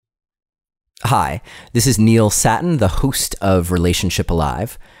Hi, this is Neil Sattin, the host of Relationship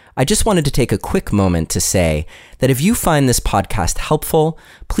Alive. I just wanted to take a quick moment to say that if you find this podcast helpful,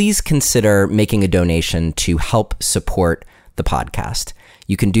 please consider making a donation to help support the podcast.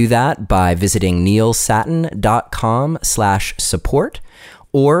 You can do that by visiting neilsattin.com/support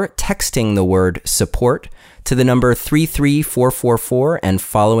or texting the word support to the number 33444 and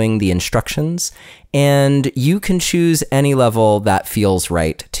following the instructions. And you can choose any level that feels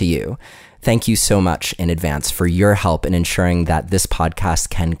right to you. Thank you so much in advance for your help in ensuring that this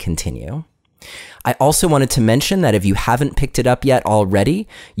podcast can continue. I also wanted to mention that if you haven't picked it up yet already,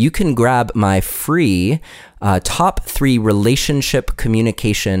 you can grab my free top 3 relationship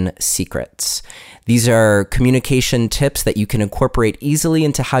communication secrets. These are communication tips that you can incorporate easily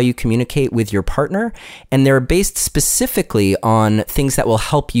into how you communicate with your partner, and they're based specifically on things that will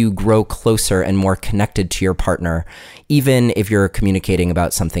help you grow closer and more connected to your partner, even if you're communicating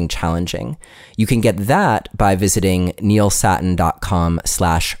about something challenging. You can get that by visiting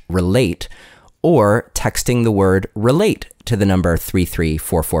neilsattin.com/relate or texting the word relate to the number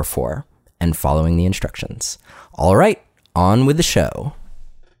 33444 and following the instructions. All right, on with the show.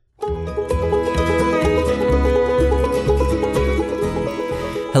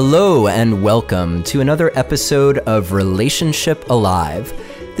 Hello and welcome to another episode of Relationship Alive.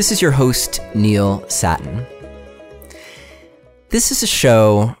 This is your host, Neil Sattin. This is a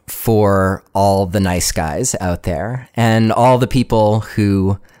show for all the nice guys out there and all the people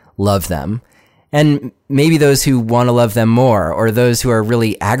who love them, and maybe those who want to love them more, or those who are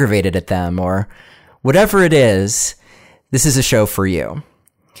really aggravated at them, or whatever it is. This is a show for you.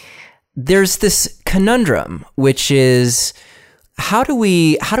 There's this conundrum, which is, how do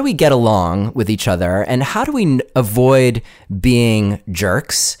we get along with each other, and how do we avoid being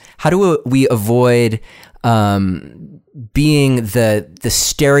jerks? How do we avoid being the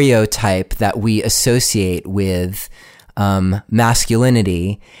stereotype that we associate with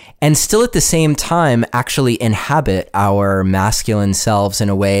masculinity, and still at the same time actually inhabit our masculine selves in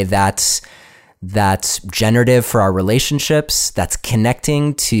a way that's generative for our relationships, that's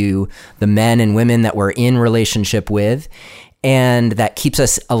connecting to the men and women that we're in relationship with, and that keeps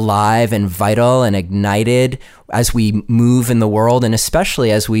us alive and vital and ignited as we move in the world, and especially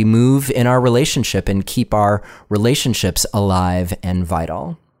as we move in our relationship and keep our relationships alive and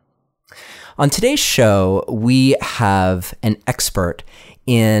vital. On today's show, we have an expert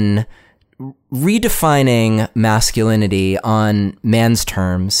in redefining masculinity on man's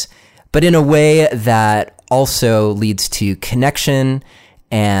terms, but in a way that also leads to connection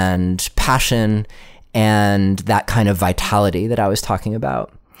and passion and that kind of vitality that I was talking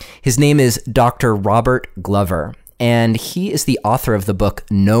about. His name is Dr. Robert Glover, and he is the author of the book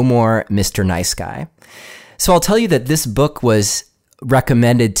No More Mr. Nice Guy. So I'll tell you that this book was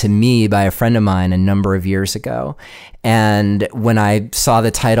recommended to me by a friend of mine a number of years ago. And when I saw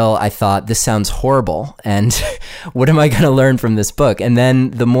the title, I thought, this sounds horrible. And what am I going to learn from this book? And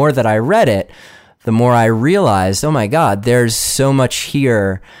then the more that I read it, the more I realized, oh my God, there's so much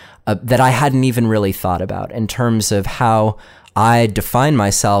here that I hadn't even really thought about in terms of how I define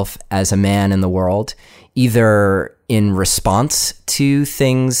myself as a man in the world, either in response to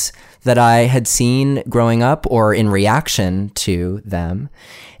things that I had seen growing up or in reaction to them.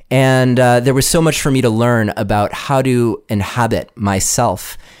 And there was so much for me to learn about how to inhabit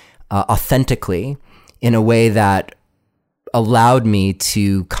myself authentically in a way that allowed me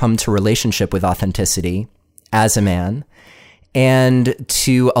to come to relationship with authenticity as a man, and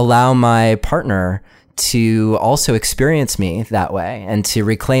to allow my partner to also experience me that way, and to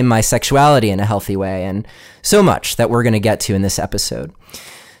reclaim my sexuality in a healthy way, and so much that we're going to get to in this episode.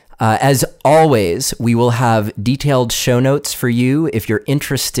 As always, we will have detailed show notes for you. If you're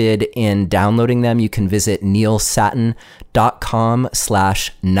interested in downloading them, you can visit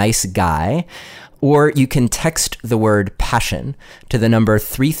neilsattin.com/niceguy, or you can text the word passion to the number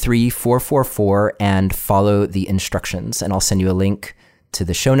 33444 and follow the instructions. And I'll send you a link to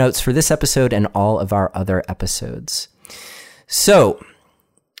the show notes for this episode and all of our other episodes. So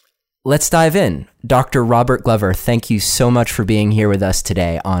let's dive in. Dr. Robert Glover, thank you so much for being here with us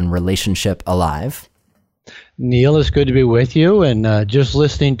today on Relationship Alive. Neil, it's good to be with you. And just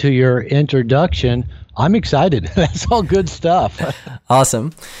listening to your introduction, I'm excited. That's all good stuff.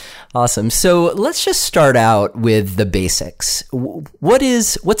 Awesome. So let's just start out with the basics.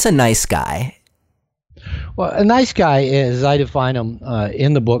 What's a nice guy? Well, a nice guy, as I define him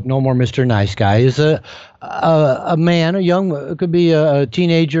in the book, No More Mr. Nice Guy, is a man, it could be a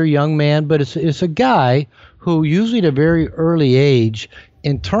teenager, young man, but it's a guy who usually at a very early age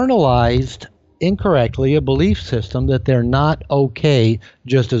internalized incorrectly a belief system that they're not okay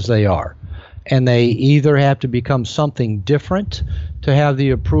just as they are. And they either have to become something different to have the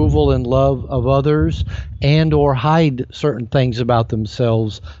approval and love of others, and or hide certain things about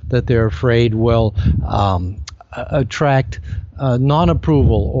themselves that they're afraid will attract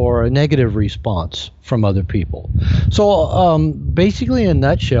non-approval or a negative response from other people. So basically, in a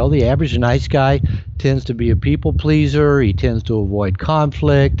nutshell, the average nice guy tends to be a people pleaser. He tends to avoid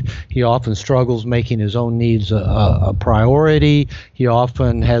conflict. He often struggles making his own needs a priority. He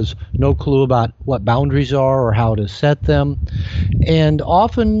often has no clue about what boundaries are or how to set them. And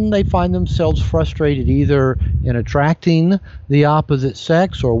often they find themselves frustrated either in attracting the opposite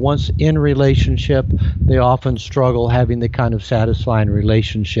sex, or once in relationship, they often struggle having the kind of satisfying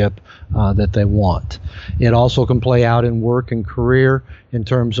relationship that they want. It also can play out in work and career in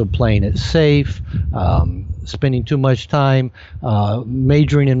terms of playing it safe, spending too much time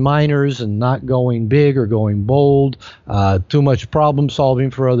majoring in minors and not going big or going bold, too much problem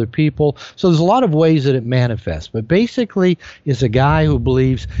solving for other people. So there's a lot of ways that it manifests. But basically, it's a guy who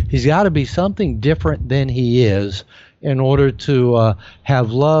believes he's got to be something different than he is in order to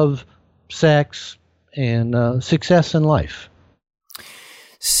have love, sex, and success in life.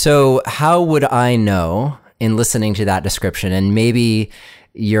 So how would I know, in listening to that description, and maybe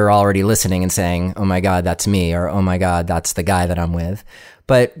you're already listening and saying, oh my God, that's me, or oh my God, that's the guy that I'm with.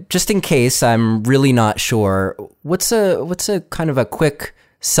 But just in case I'm really not sure, what's a kind of a quick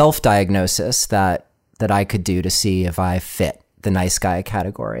self-diagnosis that I could do to see if I fit the nice guy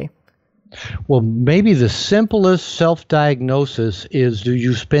category? Well, maybe the simplest self-diagnosis is, do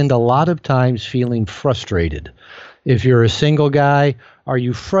you spend a lot of times feeling frustrated? If you're a single guy, are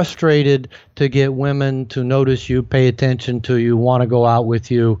you frustrated to get women to notice you, pay attention to you, want to go out with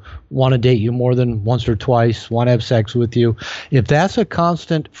you, want to date you more than once or twice, want to have sex with you? If that's a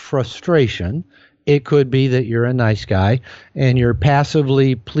constant frustration, it could be that you're a nice guy, and your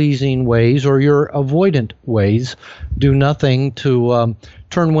passively pleasing ways or your avoidant ways do nothing to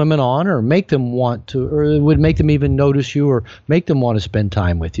turn women on or make them want to, or it would make them even notice you or make them want to spend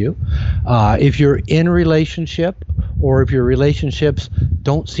time with you. If you're in a relationship, or if your relationships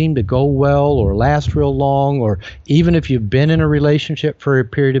don't seem to go well or last real long, or even if you've been in a relationship for a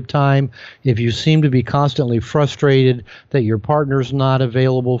period of time, if you seem to be constantly frustrated that your partner's not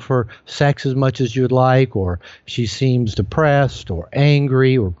available for sex as much as you'd like, or she seems depressed or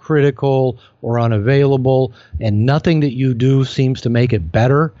angry or critical or unavailable, and nothing that you do seems to make it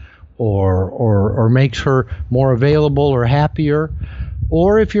better or makes her more available or happier.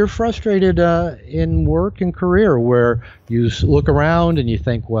 Or if you're frustrated in work and career, where you look around and you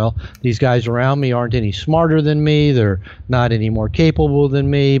think, well, these guys around me aren't any smarter than me, they're not any more capable than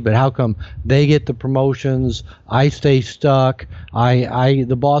me, but how come they get the promotions, I stay stuck,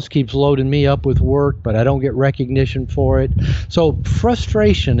 the boss keeps loading me up with work, but I don't get recognition for it. So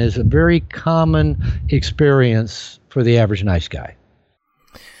frustration is a very common experience for the average nice guy.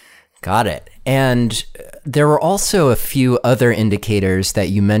 Got it. And there were also a few other indicators that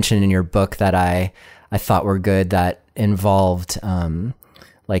you mentioned in your book that I thought were good, that involved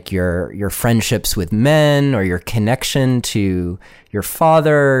like your friendships with men or your connection to your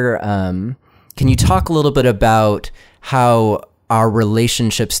father. Can you talk a little bit about how our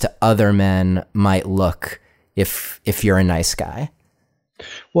relationships to other men might look if you're a nice guy?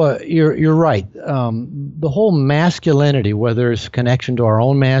 Well, you're right. The whole masculinity, whether it's connection to our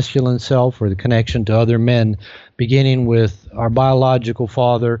own masculine self or the connection to other men, beginning with our biological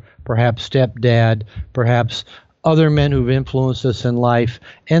father, perhaps stepdad, perhaps other men who've influenced us in life,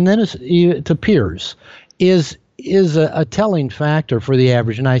 and then to peers, is a telling factor for the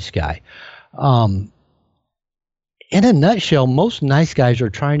average nice guy. In a nutshell, most nice guys are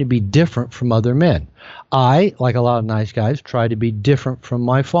trying to be different from other men. I, like a lot of nice guys, try to be different from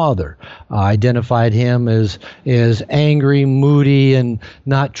my father. I identified him as angry, moody, and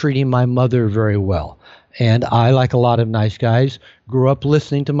not treating my mother very well. And I, like a lot of nice guys, grew up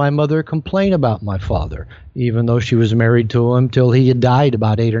listening to my mother complain about my father, even though she was married to him till he had died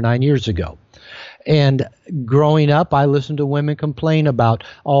about 8 or 9 years ago. And growing up, I listened to women complain about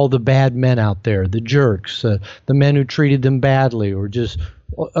all the bad men out there, the jerks, the men who treated them badly or just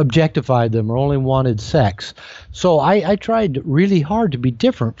objectified them or only wanted sex. So I tried really hard to be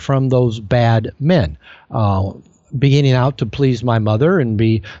different from those bad men, beginning out to please my mother and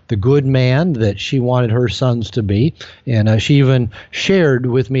be the good man that she wanted her sons to be. And she even shared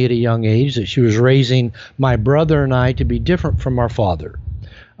with me at a young age that she was raising my brother and I to be different from our father.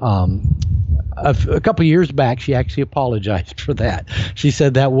 A couple of years back, she actually apologized for that. She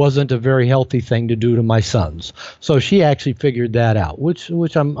said that wasn't a very healthy thing to do to my sons. So she actually figured that out, which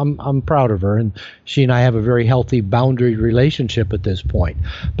I'm proud of her. And she and I have a very healthy, boundary relationship at this point.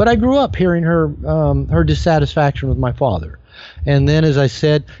 But I grew up hearing her dissatisfaction with my father. And then, as I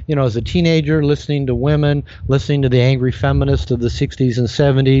said, as a teenager, listening to women, listening to the angry feminists of the 60s and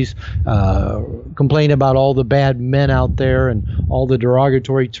 70s, complain about all the bad men out there and all the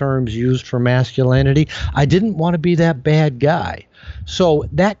derogatory terms used for masculinity. I didn't want to be that bad guy. So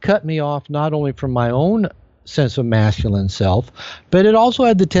that cut me off not only from my own sense of masculine self, but it also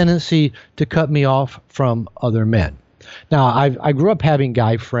had the tendency to cut me off from other men. Now, I grew up having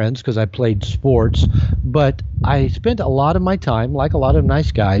guy friends because I played sports, but I spent a lot of my time, like a lot of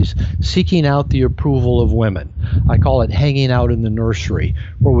nice guys, seeking out the approval of women. I call it hanging out in the nursery,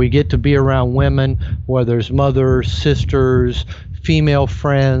 where we get to be around women, where there's mothers, sisters, female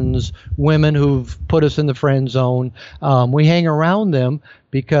friends, women who've put us in the friend zone. We hang around them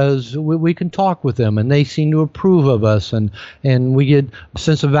because we can talk with them, and they seem to approve of us, and we get a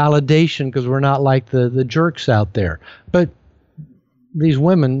sense of validation because we're not like the jerks out there. But these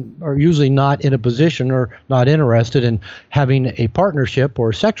women are usually not in a position or not interested in having a partnership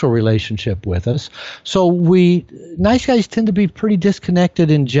or a sexual relationship with us. So nice guys tend to be pretty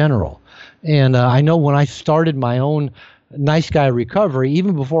disconnected in general. And I know when I started my own nice guy recovery,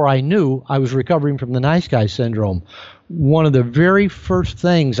 even before I knew I was recovering from the nice guy syndrome, one of the very first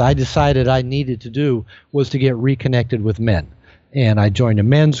things I decided I needed to do was to get reconnected with men. And I joined a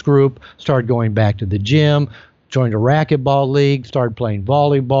men's group, started going back to the gym, joined a racquetball league, started playing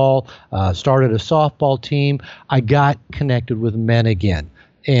volleyball, started a softball team. I got connected with men again.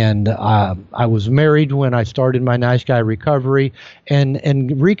 And I was married when I started my nice guy recovery, and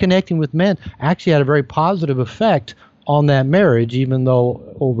reconnecting with men actually had a very positive effect on that marriage, even though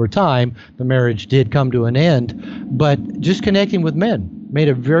over time the marriage did come to an end. But just connecting with men made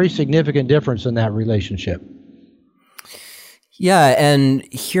a very significant difference in that relationship. Yeah, and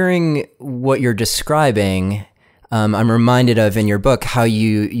hearing what you're describing, I'm reminded of in your book how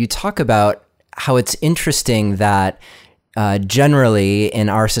you talk about how it's interesting that generally in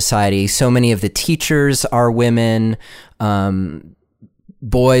our society, so many of the teachers are women.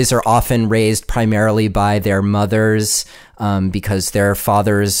 Boys are often raised primarily by their mothers because their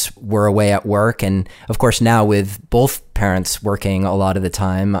fathers were away at work. And of course, now with both parents working a lot of the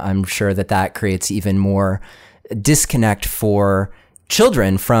time, I'm sure that creates even more disconnect for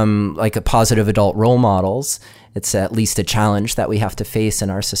children from like a positive adult role models. It's at least a challenge that we have to face in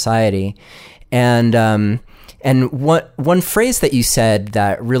our society. And one phrase that you said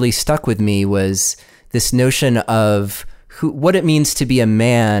that really stuck with me was this notion of what it means to be a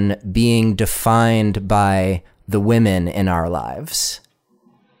man being defined by the women in our lives.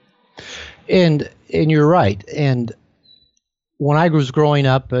 And you're right. And when I was growing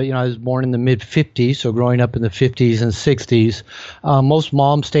up, I was born in the mid-50s, so growing up in the 50s and 60s, most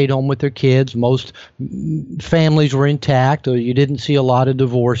moms stayed home with their kids. Most families were intact. You didn't see a lot of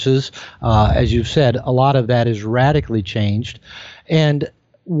divorces. As you've said, a lot of that is radically changed. And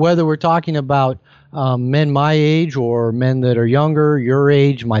whether we're talking about men my age or men that are younger, your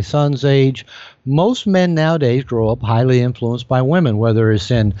age, my son's age, most men nowadays grow up highly influenced by women, whether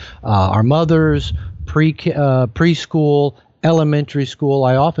it's in our mothers, preschool, elementary school.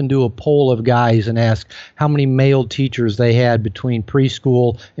 I often do a poll of guys and ask how many male teachers they had between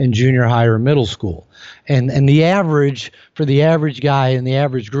preschool and junior high or middle school. And the average for the average guy in the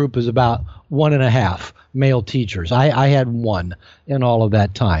average group is about 1.5 male teachers. I had one in all of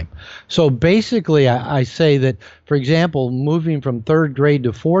that time. So basically, I say that, for example, moving from 3rd grade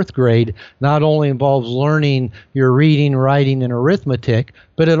to 4th grade not only involves learning your reading, writing, and arithmetic,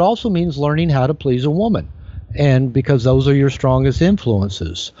 but it also means learning how to please a woman. And because those are your strongest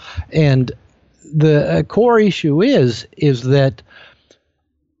influences. And the core issue is that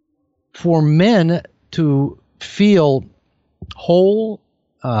for men to feel whole,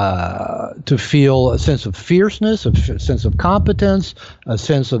 to feel a sense of fierceness, a sense of competence, a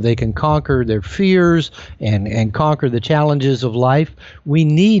sense of they can conquer their fears and conquer the challenges of life, we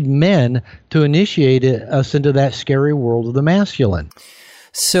need men to initiate us into that scary world of the masculine.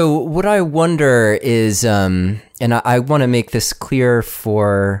 So what I wonder is, and I want to make this clear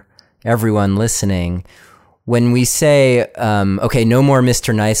for everyone listening, when we say, okay, no more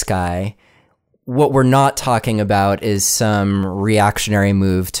Mr. Nice Guy, what we're not talking about is some reactionary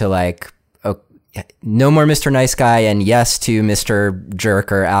move to like, no more Mr. Nice Guy and yes to Mr.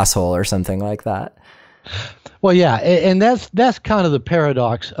 Jerk or asshole or something like that. Well, yeah, and that's kind of the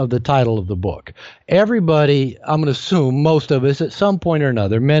paradox of the title of the book. Everybody, I'm going to assume most of us at some point or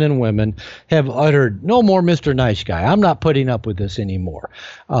another, men and women, have uttered, "No more Mr. Nice Guy. I'm not putting up with this anymore."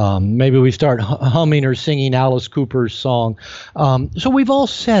 Maybe we start humming or singing Alice Cooper's song. So we've all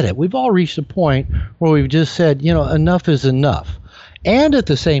said it. We've all reached a point where we've just said, enough is enough. And at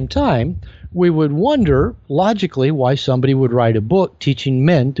the same time, we would wonder, logically, why somebody would write a book teaching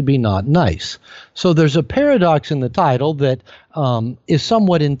men to be not nice. So there's a paradox in the title that is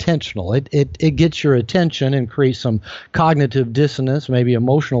somewhat intentional. It gets your attention and creates some cognitive dissonance, maybe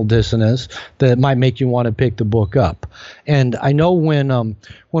emotional dissonance, that might make you want to pick the book up. And I know when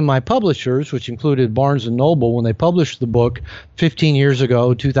my publishers, which included Barnes & Noble, when they published the book 15 years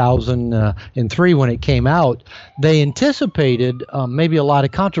ago, 2003, when it came out, they anticipated maybe a lot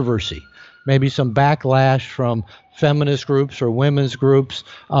of controversy. Maybe some backlash from feminist groups or women's groups,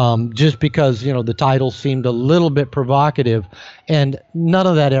 just because, the title seemed a little bit provocative, and none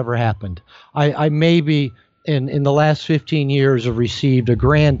of that ever happened. I maybe in the last 15 years have received a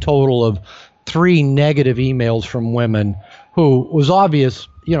grand total of 3 negative emails from women who was obvious,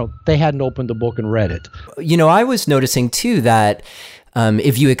 they hadn't opened the book and read it. I was noticing too that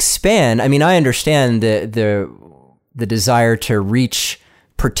if you expand, I understand the desire to reach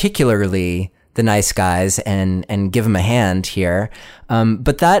particularly the nice guys and give them a hand here.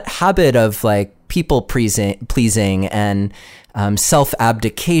 But that habit of like people pleasing and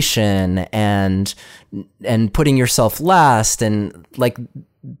self-abdication and putting yourself last, and like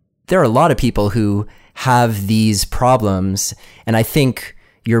there are a lot of people who have these problems, and I think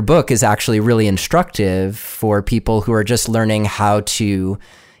your book is actually really instructive for people who are just learning how to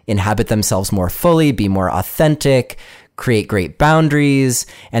inhabit themselves more fully, be more authentic, create great boundaries,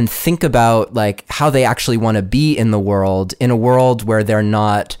 and think about like how they actually want to be in the world, in a world where they're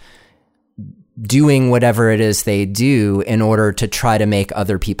not doing whatever it is they do in order to try to make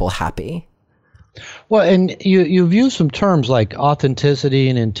other people happy. Well, and you've used some terms like authenticity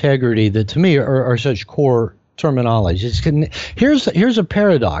and integrity that to me are such core terminology. Here's a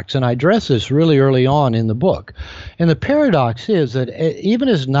paradox, and I address this really early on in the book. And the paradox is that even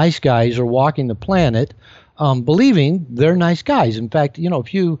as nice guys are walking the planet, believing they're nice guys. In fact,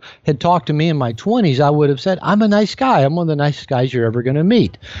 if you had talked to me in my 20s, I would have said, I'm a nice guy. I'm one of the nicest guys you're ever going to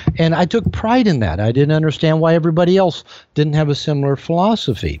meet. And I took pride in that. I didn't understand why everybody else didn't have a similar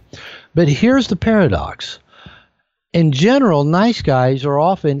philosophy. But here's the paradox. In general, nice guys are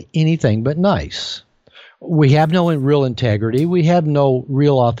often anything but nice. We have no real integrity. We have no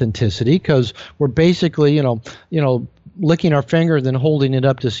real authenticity because we're basically, licking our finger and then holding it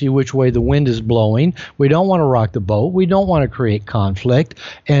up to see which way the wind is blowing. We don't want to rock the boat. We don't want to create conflict.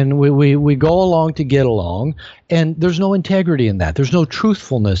 And we go along to get along. And there's no integrity in that. There's no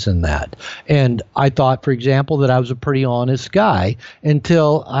truthfulness in that. And I thought, for example, that I was a pretty honest guy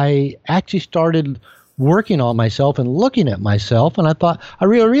until I actually started working on myself and looking at myself. And I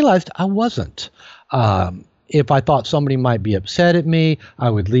really realized I wasn't. If I thought somebody might be upset at me, I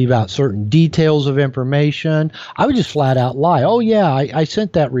would leave out certain details of information. I would just flat out lie. Oh, yeah, I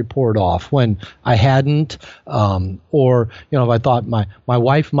sent that report off when I hadn't. Or, if I thought my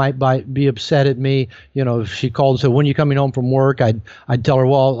wife might be upset at me, if she called and said, when are you coming home from work? I'd tell her,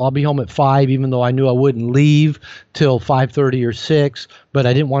 well, I'll be home at 5, even though I knew I wouldn't leave till 5:30 or 6. But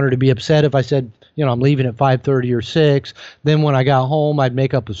I didn't want her to be upset if I said, I'm leaving at 5:30 or 6. Then when I got home, I'd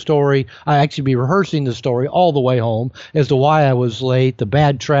make up a story. I'd actually be rehearsing the story all the way home as to why I was late, the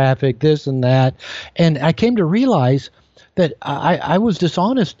bad traffic, this and that. And I came to realize that I was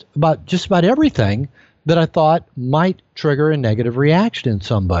dishonest about just about everything that I thought might trigger a negative reaction in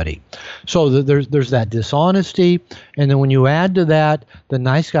somebody. So there's that dishonesty. And then when you add to that, the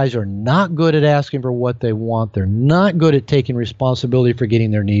nice guys are not good at asking for what they want. They're not good at taking responsibility for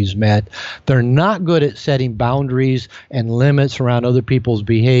getting their needs met. They're not good at setting boundaries and limits around other people's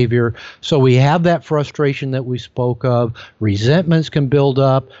behavior. So we have that frustration that we spoke of. Resentments can build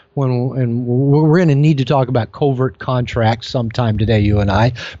up. And we're going to need to talk about covert contracts sometime today, you and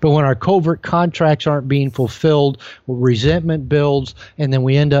I. But when our covert contracts aren't being fulfilled, resentment builds, and then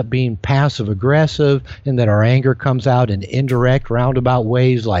we end up being passive aggressive, and that our anger comes out in indirect, roundabout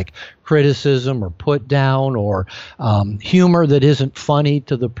ways like criticism or put down or humor that isn't funny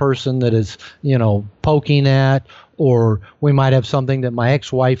to the person that is, poking at. Or we might have something that my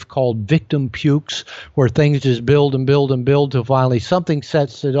ex-wife called victim pukes, where things just build and build and build till finally something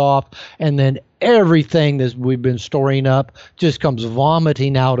sets it off, and then everything that we've been storing up just comes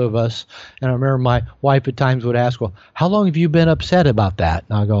vomiting out of us. And I remember my wife at times would ask, well, how long have you been upset about that?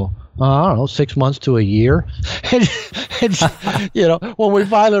 And I go, I don't know, 6 months to a year. and when we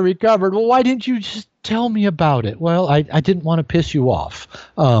finally recovered, well, why didn't you just tell me about it. Well, I didn't want to piss you off.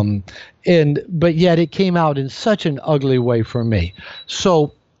 But yet it came out in such an ugly way for me.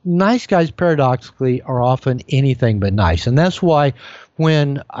 So nice guys, paradoxically, are often anything but nice. And that's why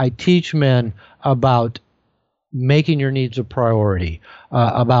when I teach men about making your needs a priority,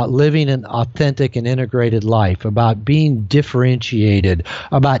 about living an authentic and integrated life, about being differentiated,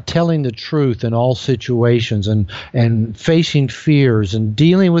 about telling the truth in all situations, and facing fears and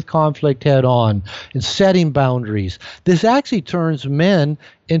dealing with conflict head on and setting boundaries. This actually turns men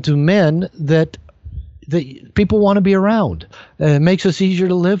into men that people want to be around. It makes us easier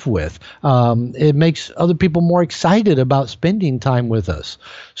to live with. It makes other people more excited about spending time with us.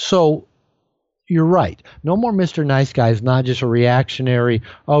 So you're right. No More Mr. Nice Guy is not just a reactionary,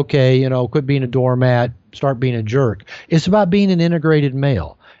 okay, quit being a doormat, start being a jerk. It's about being an integrated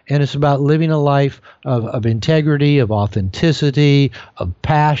male. And it's about living a life of integrity, of authenticity, of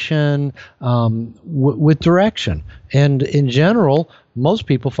passion, with direction. And in general, most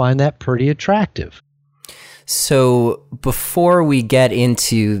people find that pretty attractive. So before we get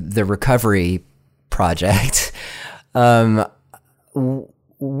into the recovery project, what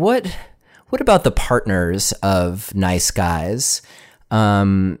about the partners of nice guys?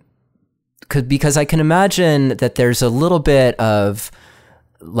 Because I can imagine that there's a little bit of,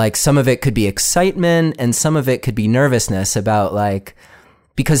 like, some of it could be excitement and some of it could be nervousness about, like,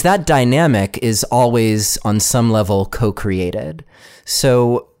 because that dynamic is always on some level co-created.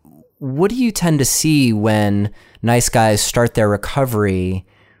 So what do you tend to see when nice guys start their recovery?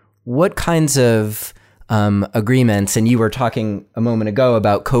 What kinds of agreements, and you were talking a moment ago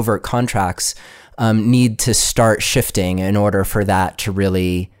about covert contracts, need to start shifting in order for that to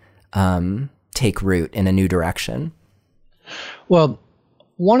really take root in a new direction? Well,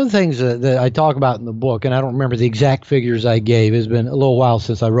 one of the things that I talk about in the book, and I don't remember the exact figures I gave, it's been a little while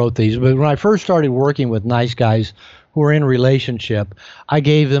since I wrote these, but when I first started working with nice guys who are in a relationship, I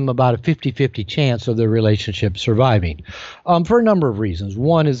gave them about a 50-50 chance of their relationship surviving, for a number of reasons.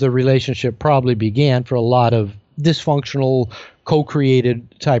 One is the relationship probably began for a lot of dysfunctional, co-created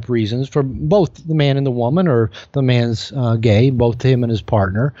type reasons for both the man and the woman, or the man's gay, both him and his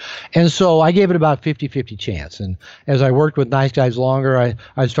partner. And so I gave it about 50-50 chance. And as I worked with nice guys longer,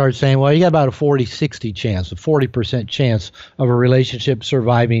 I started saying, well, you got about a 40-60 chance, a 40% chance of a relationship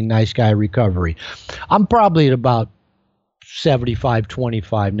surviving nice guy recovery. I'm probably at about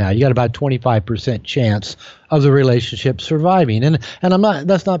 75-25 now. You got about 25% chance of the relationship surviving. And I'm not,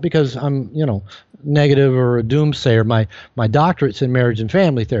 that's not because I'm, negative or a doomsayer. My doctorate's in marriage and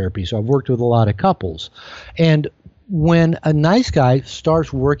family therapy, so I've worked with a lot of couples. And when a nice guy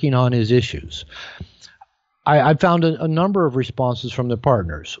starts working on his issues, I found a number of responses from the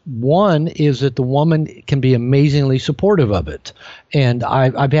partners. One is that the woman can be amazingly supportive of it. And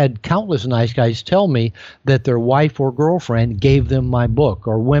I've had countless nice guys tell me that their wife or girlfriend gave them my book,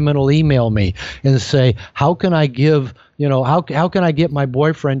 or women will email me and say, how can I give, how can I get my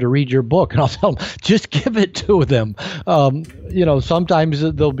boyfriend to read your book? And I'll tell them, just give it to them. Sometimes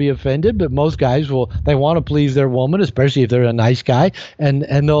they'll be offended, but most guys they want to please their woman, especially if they're a nice guy, and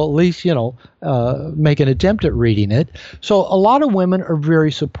they'll at least, make an attempt at reading it. So a lot of women are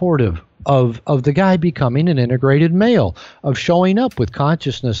very supportive of the guy becoming an integrated male, of showing up with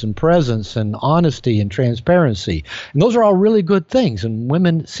consciousness and presence and honesty and transparency. And those are all really good things, and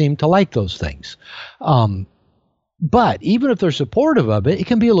women seem to like those things. But even if they're supportive of it, it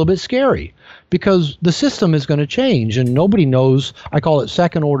can be a little bit scary, because the system is going to change, and nobody knows. I call it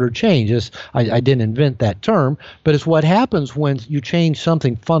second order change. I didn't invent that term, but it's what happens when you change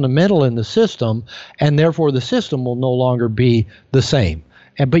something fundamental in the system, and therefore the system will no longer be the same.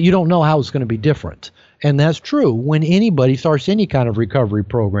 But you don't know how it's going to be different. And that's true when anybody starts any kind of recovery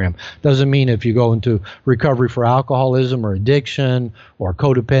program. Doesn't mean if you go into recovery for alcoholism or addiction or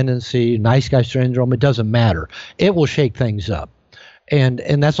codependency, nice guy syndrome, it doesn't matter. It will shake things up. And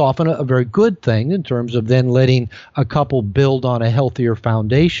that's often a very good thing in terms of then letting a couple build on a healthier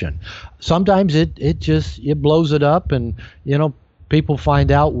foundation. Sometimes it blows it up, and people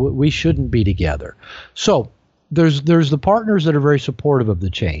find out we shouldn't be together. So there's the partners that are very supportive of the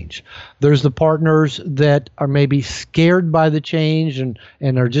change. There's the partners that are maybe scared by the change and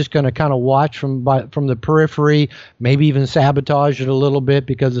are just going to kind of watch from the periphery, maybe even sabotage it a little bit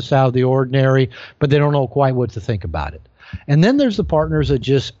because it's out of the ordinary, but they don't know quite what to think about it. And then there's the partners that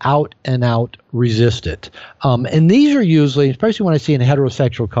just out and out resist it. And these are usually, especially when I see in a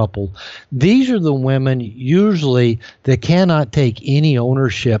heterosexual couple, these are the women usually that cannot take any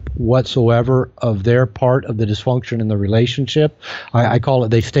ownership whatsoever of their part of the dysfunction in the relationship. I call it,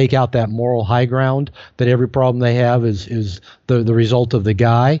 they stake out that moral high ground that every problem they have is the result of the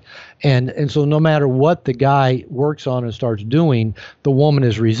guy. And so no matter what the guy works on and starts doing, the woman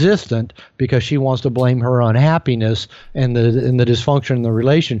is resistant because she wants to blame her unhappiness and the dysfunction in the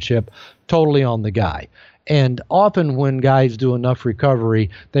relationship totally on the guy. And often when guys do enough recovery,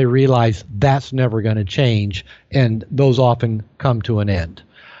 they realize that's never going to change, and those often come to an end.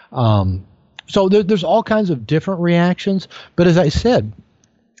 So there's all kinds of different reactions. But as I said,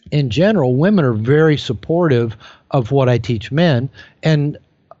 in general, women are very supportive of what I teach men. And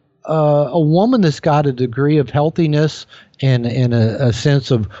a woman that's got a degree of healthiness and a sense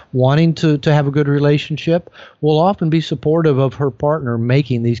of wanting to have a good relationship will often be supportive of her partner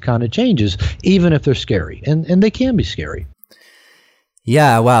making these kind of changes, even if they're scary. And they can be scary.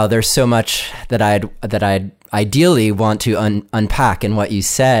 Yeah, wow. There's so much that I'd ideally want to unpack in what you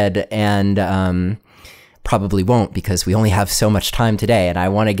said, and probably won't because we only have so much time today. And I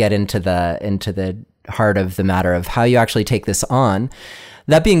want to get into the heart of the matter of how you actually take this on.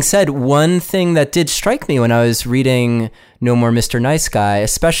 That being said, one thing that did strike me when I was reading No More Mr. Nice Guy,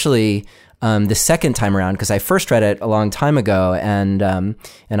 especially the second time around, because I first read it a long time ago, and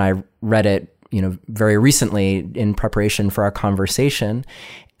I read it, very recently in preparation for our conversation,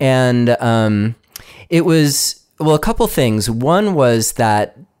 and it was, well, a couple things. One was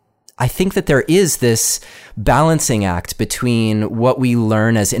that I think that there is this balancing act between what we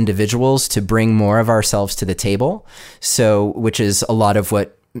learn as individuals to bring more of ourselves to the table. So, which is a lot of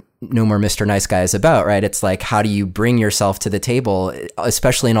what No More Mr. Nice Guy is about, right? It's like, how do you bring yourself to the table,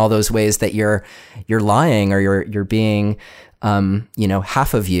 especially in all those ways that you're lying or you're being,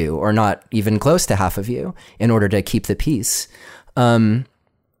 half of you or not even close to half of you in order to keep the peace.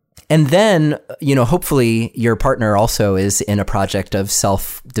 And then, hopefully your partner also is in a project of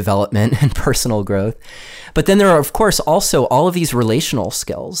self-development and personal growth. But then there are, of course, also all of these relational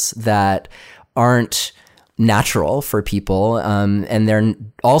skills that aren't natural for people, and they're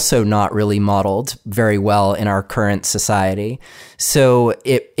also not really modeled very well in our current society. So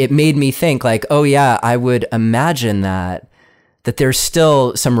it made me think like, oh yeah, I would imagine that there's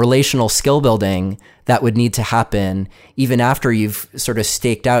still some relational skill building that would need to happen even after you've sort of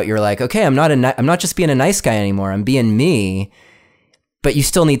staked out. You're like, okay, I'm not just being a nice guy anymore. I'm being me. But you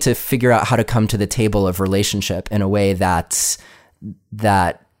still need to figure out how to come to the table of relationship in a way that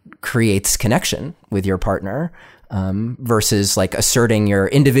creates connection with your partner, versus like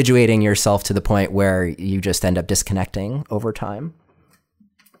individuating yourself to the point where you just end up disconnecting over time.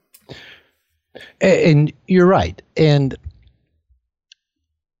 And you're right. And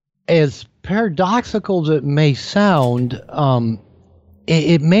as paradoxical as it may sound,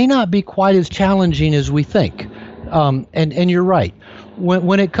 it may not be quite as challenging as we think. And you're right.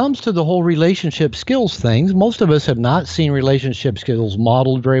 When it comes to the whole relationship skills things, most of us have not seen relationship skills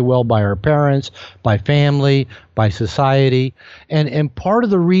modeled very well by our parents, by family, by society. And part of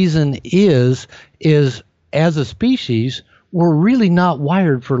the reason is as a species, we're really not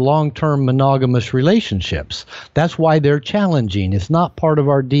wired for long-term monogamous relationships. That's why they're challenging. It's not part of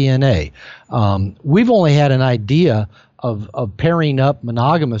our DNA. We've only had an idea of pairing up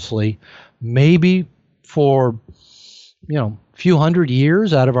monogamously maybe for, few hundred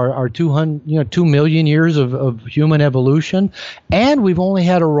years out of our 2 million years of human evolution. And we've only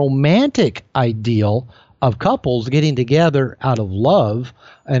had a romantic ideal of couples getting together out of love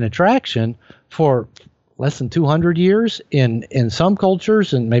and attraction for less than 200 years in some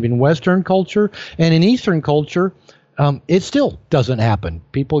cultures, and maybe in Western culture, and in Eastern culture, it still doesn't happen.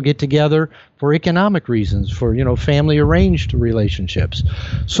 People get together for economic reasons, for family arranged relationships.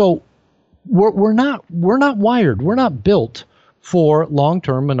 So we're not wired. We're not built for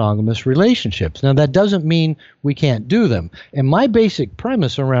long-term monogamous relationships. Now that doesn't mean we can't do them. And my basic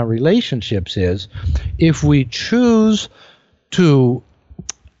premise around relationships is, if we choose to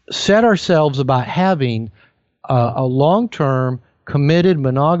set ourselves about having a long-term, committed,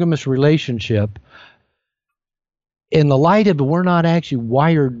 monogamous relationship, in the light of we're not actually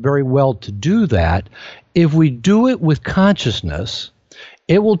wired very well to do that, if we do it with consciousness,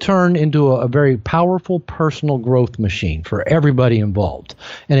 it will turn into a very powerful personal growth machine for everybody involved.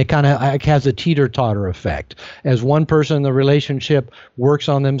 And it kind of has a teeter-totter effect. As one person in the relationship works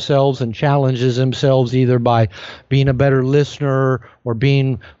on themselves and challenges themselves either by being a better listener or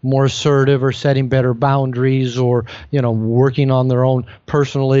being more assertive or setting better boundaries or, working on their own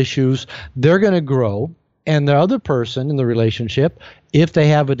personal issues, they're going to grow. And the other person in the relationship, if they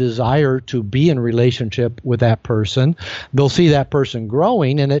have a desire to be in relationship with that person, they'll see that person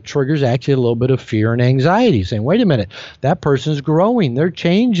growing, and it triggers actually a little bit of fear and anxiety, saying, wait a minute, that person's growing, they're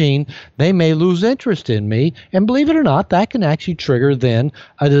changing, they may lose interest in me. And believe it or not, that can actually trigger then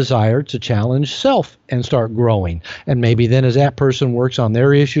a desire to challenge self and start growing. And maybe then as that person works on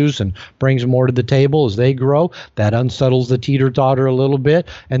their issues and brings more to the table as they grow, that unsettles the teeter-totter a little bit.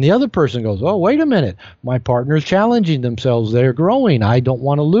 And the other person goes, oh, wait a minute, my partner's challenging themselves, they're growing, I don't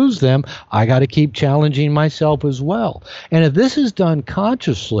want to lose them. I got to keep challenging myself as well. And if this is done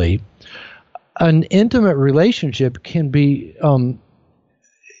consciously, an intimate relationship can be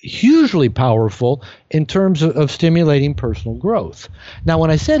hugely powerful in terms of stimulating personal growth. Now,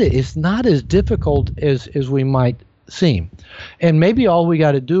 when I said it, it's not as difficult as we might seem. And maybe all we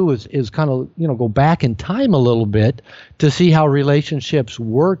got to do is kind of, go back in time a little bit to see how relationships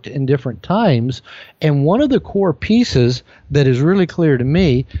worked in different times. And one of the core pieces that is really clear to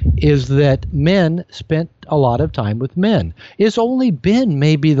me is that men spent a lot of time with men. It's only been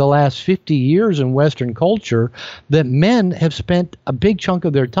maybe the last 50 years in Western culture that men have spent a big chunk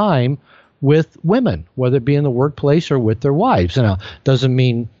of their time with women, whether it be in the workplace or with their wives. Now, doesn't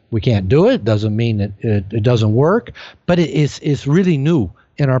mean we can't do it, doesn't mean that it doesn't work, but it's really new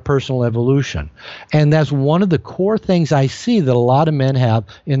in our personal evolution. And that's one of the core things I see that a lot of men have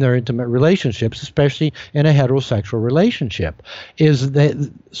in their intimate relationships, especially in a heterosexual relationship, is that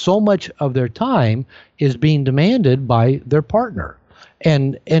so much of their time is being demanded by their partner.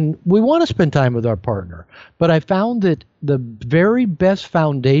 And we want to spend time with our partner, but I found that the very best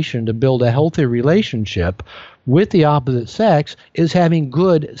foundation to build a healthy relationship with the opposite sex is having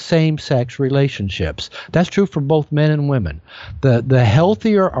good same-sex relationships. That's true for both men and women. The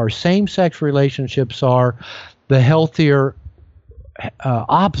healthier our same-sex relationships are, the healthier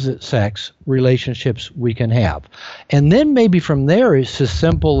opposite sex relationships we can have. And then maybe from there it's as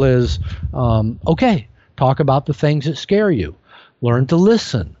simple as, okay, talk about the things that scare you. Learn to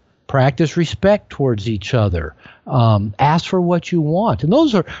listen. Practice respect towards each other. Ask for what you want. And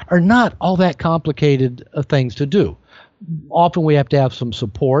those are not all that complicated things to do. Often we have to have some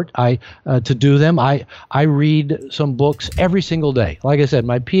support to do them. I read some books every single day. Like I said,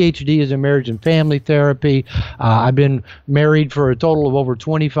 my PhD is in marriage and family therapy. I've been married for a total of over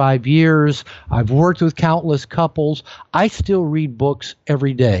 25 years. I've worked with countless couples. I still read books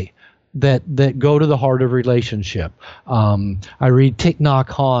every day that go to the heart of relationship. I read Thich Nhat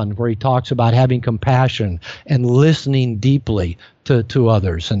Hanh, where he talks about having compassion and listening deeply to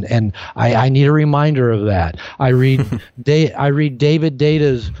others, and I need a reminder of that. I read David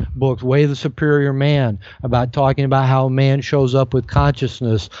Data's book, Way of the Superior Man, about talking about how a man shows up with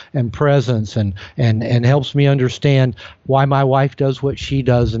consciousness and presence, and helps me understand why my wife does what she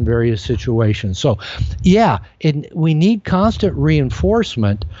does in various situations. So, yeah, we need constant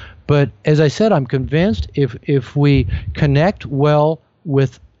reinforcement. But as I said, I'm convinced if we connect well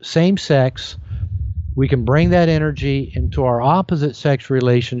with same sex, we can bring that energy into our opposite sex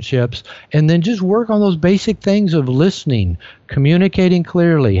relationships, and then just work on those basic things of listening, communicating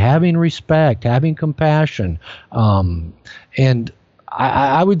clearly, having respect, having compassion. And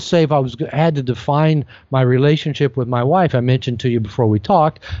I would say if I had to define my relationship with my wife, I mentioned to you before we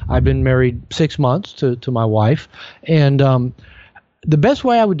talked, I've been married 6 months to my wife, and the best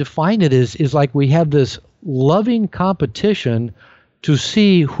way I would define it is like we have this loving competition to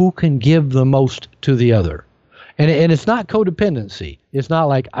see who can give the most to the other. And it's not codependency. It's not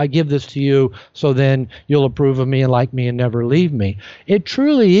like I give this to you so then you'll approve of me and like me and never leave me. It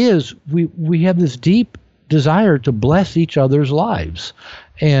truly is, we have this deep desire to bless each other's lives.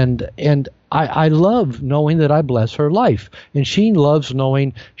 And I love knowing that I bless her life. And she loves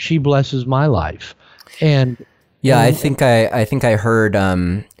knowing she blesses my life. And yeah, I think I heard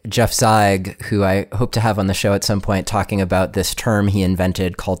Jeff Zeig, who I hope to have on the show at some point, talking about this term he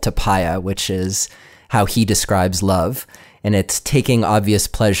invented called tapaya, which is how he describes love. And it's taking obvious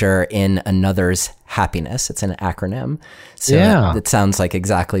pleasure in another's happiness. It's an acronym. So yeah. It sounds like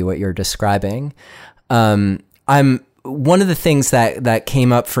exactly what you're describing. One of the things that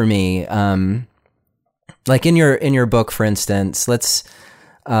came up for me, like in your book, for instance, let's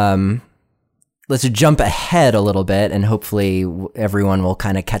jump ahead a little bit, and hopefully everyone will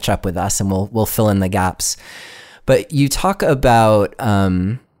kind of catch up with us, and we'll fill in the gaps. But you talk about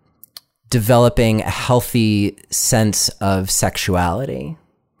developing a healthy sense of sexuality.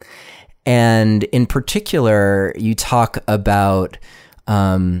 And in particular, you talk about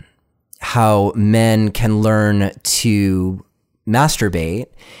how men can learn to masturbate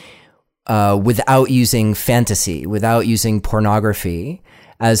without using fantasy, without using pornography,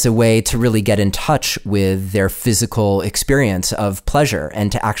 as a way to really get in touch with their physical experience of pleasure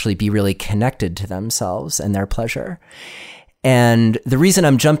and to actually be really connected to themselves and their pleasure. And the reason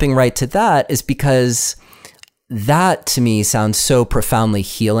I'm jumping right to that is because that to me sounds so profoundly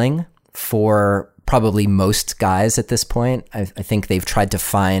healing for probably most guys at this point. I think they've tried to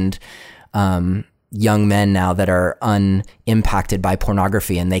find young men now that are unimpacted by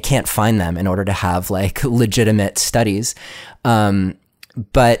pornography, and they can't find them in order to have like legitimate studies.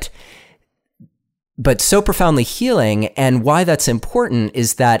 But so profoundly healing. And why that's important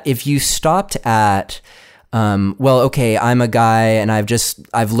is that if you stopped at well, okay, I'm a guy and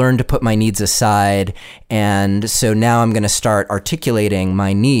I've learned to put my needs aside. And so now I'm going to start articulating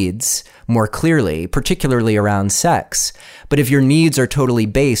my needs more clearly, particularly around sex. But if your needs are totally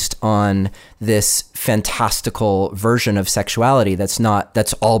based on this fantastical version of sexuality,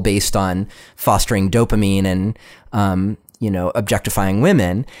 that's all based on fostering dopamine and, objectifying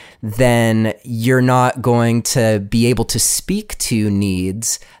women, then you're not going to be able to speak to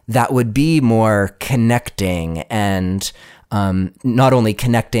needs that would be more connecting and not only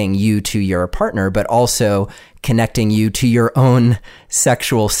connecting you to your partner, but also connecting you to your own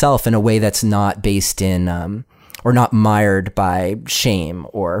sexual self in a way that's not based in or not mired by shame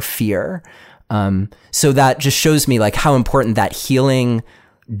or fear. So that just shows me like how important that healing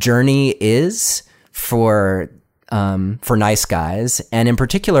journey is for nice guys, and in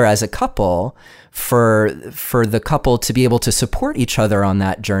particular as a couple, for the couple to be able to support each other on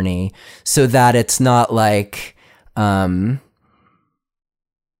that journey, so that it's not like so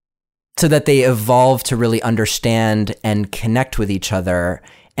that they evolve to really understand and connect with each other,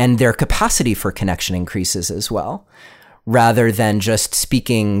 and their capacity for connection increases as well, rather than just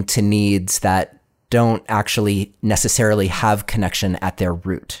speaking to needs that don't actually necessarily have connection at their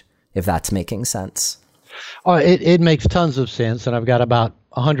root, if that's making sense. Oh, it makes tons of sense, and I've got about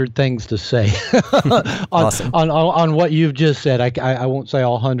 100 things to say Awesome. on what you've just said. I won't say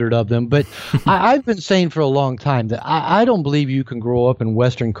all 100 of them, but I've been saying for a long time that I don't believe you can grow up in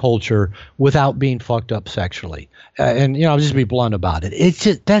Western culture without being fucked up sexually. And I'll just be blunt about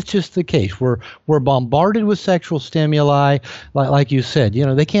it. That's just the case. We're bombarded with sexual stimuli, like you said.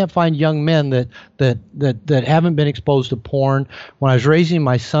 They can't find young men that haven't been exposed to porn. When I was raising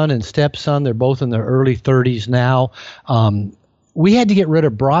my son and stepson, they're both in their early 30s now. We had to get rid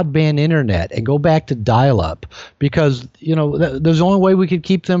of broadband internet and go back to dial-up because, there's the only way we could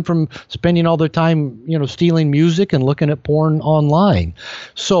keep them from spending all their time, stealing music and looking at porn online.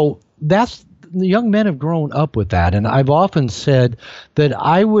 So the young men have grown up with that. And I've often said that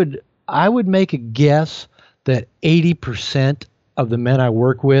I would make a guess that 80% of the men I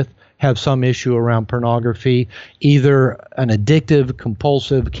work with have some issue around pornography, either an addictive,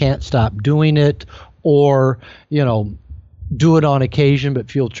 compulsive, can't stop doing it, or, do it on occasion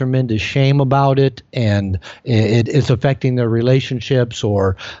but feel tremendous shame about it, and it's affecting their relationships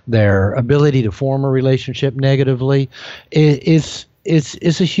or their ability to form a relationship negatively. It's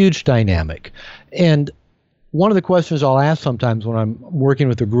a huge dynamic. And one of the questions I'll ask sometimes when I'm working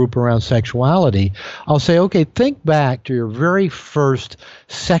with a group around sexuality, I'll say, okay, think back to your very first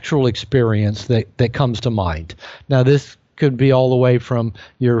sexual experience that comes to mind. Now, this could be all the way from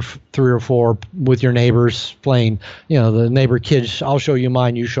your 3 or 4 with your neighbors playing, the neighbor kids, I'll show you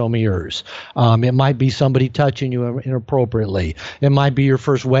mine, you show me yours. It might be somebody touching you inappropriately. It might be your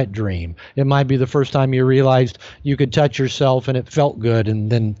first wet dream. It might be the first time you realized you could touch yourself and it felt good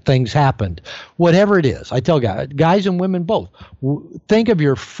and then things happened. Whatever it is, I tell guys and women both, think of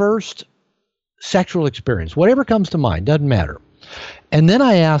your first sexual experience, whatever comes to mind, doesn't matter. And then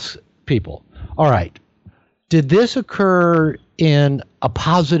I ask people, all right, did this occur in a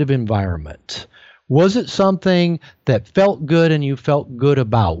positive environment? Was it something that felt good and you felt good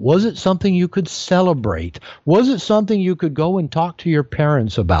about? Was it something you could celebrate? Was it something you could go and talk to your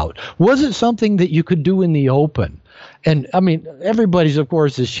parents about? Was it something that you could do in the open? And I mean, everybody's, of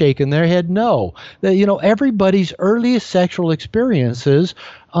course, is shaking their head no. That, everybody's earliest sexual experiences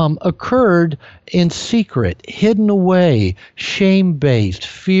occurred in secret, hidden away, shame-based,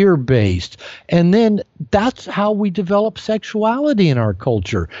 fear-based. And then that's how we develop sexuality in our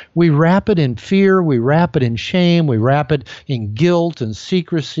culture. We wrap it in fear, we wrap it in shame, we wrap it in guilt and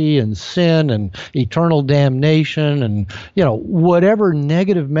secrecy and sin and eternal damnation and, whatever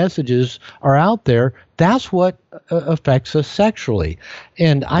negative messages are out there. That's what affects us sexually.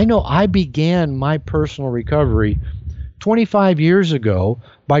 And I know I began my personal recovery 25 years ago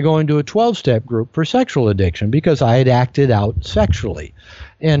by going to a 12-step group for sexual addiction because I had acted out sexually.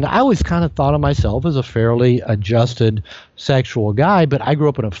 And I always kind of thought of myself as a fairly adjusted sexual guy, but I grew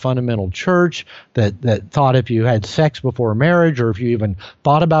up in a fundamental church that thought if you had sex before marriage, or if you even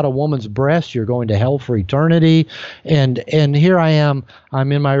thought about a woman's breast, you're going to hell for eternity. And here I am,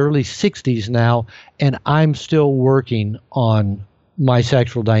 I'm in my early 60s now, and I'm still working on my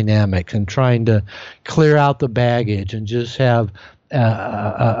sexual dynamics and trying to clear out the baggage and just have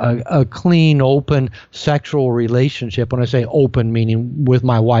a clean, open sexual relationship. When I say open, meaning with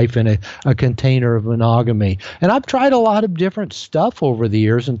my wife in a container of monogamy. And I've tried a lot of different stuff over the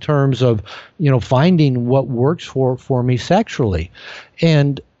years in terms of, finding what works for me sexually.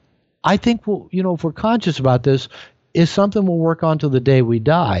 And I think, if we're conscious about this, is something we'll work on till the day we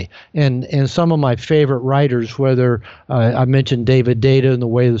die. And some of my favorite writers, whether I mentioned David Deida in The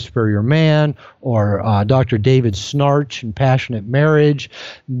Way of the Superior Man, or Dr. David Snarch in Passionate Marriage,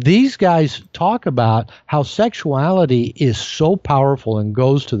 these guys talk about how sexuality is so powerful and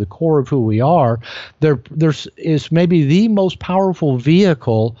goes to the core of who we are. There's maybe the most powerful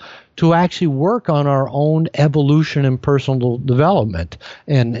vehicle to actually work on our own evolution and personal development.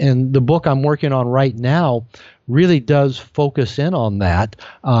 And the book I'm working on right now really does focus in on that.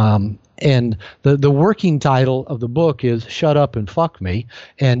 And the working title of the book is Shut Up and Fuck Me.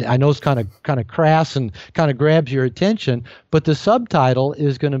 And I know it's kind of crass and kind of grabs your attention, but the subtitle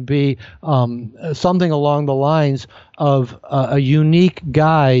is going to be something along the lines of a unique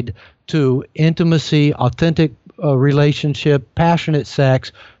guide to intimacy, authentic relationship, passionate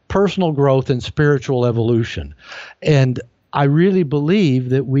sex, personal growth, and spiritual evolution. And I really believe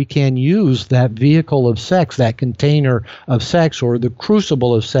that we can use that vehicle of sex, that container of sex, or the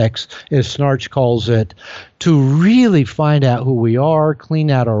crucible of sex, as Snarch calls it, to really find out who we are,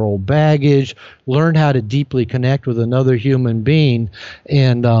 clean out our old baggage, learn how to deeply connect with another human being,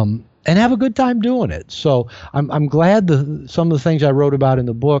 and have a good time doing it. So I'm glad some of the things I wrote about in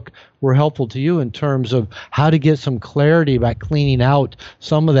the book were helpful to you in terms of how to get some clarity about cleaning out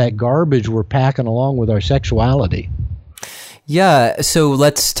some of that garbage we're packing along with our sexuality. Yeah, so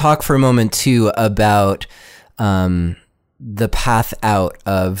let's talk for a moment too about the path out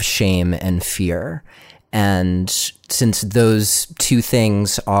of shame and fear. And since those two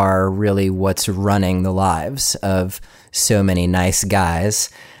things are really what's running the lives of so many nice guys,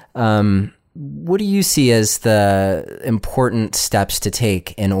 what do you see as the important steps to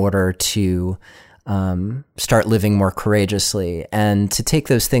take in order to start living more courageously and to take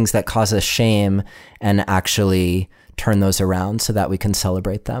those things that cause us shame and actually turn those around so that we can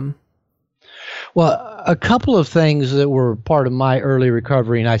celebrate them? Well, a couple of things that were part of my early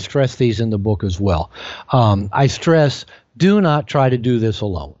recovery, and I stress these in the book as well. I stress, do not try to do this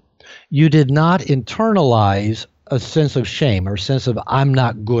alone. You did not internalize a sense of shame or a sense of I'm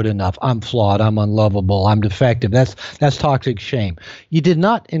not good enough, I'm flawed, I'm unlovable, I'm defective. That's toxic shame. You did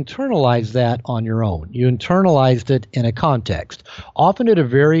not internalize that on your own. You internalized it in a context, often at a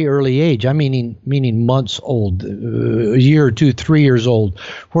very early age. I meaning months old, a year or 2, 3 years old,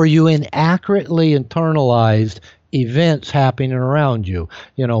 where you inaccurately internalized events happening around you.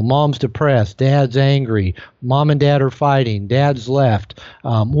 Mom's depressed, dad's angry, mom and dad are fighting, dad's left,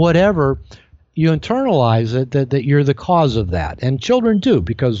 whatever. You internalize it that you're the cause of that. And children do,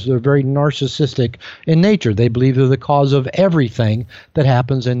 because they're very narcissistic in nature. They believe they're the cause of everything that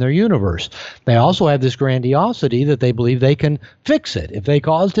happens in their universe. They also have this grandiosity that they believe they can fix it. If they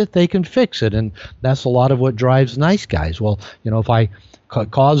caused it, they can fix it. And that's a lot of what drives nice guys. Well, if I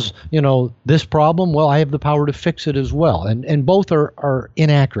cause this problem, well, I have the power to fix it as well. And both are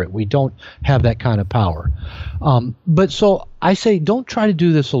inaccurate. We don't have that kind of power. But so I say, don't try to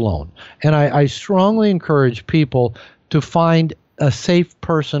do this alone. And I strongly encourage people to find a safe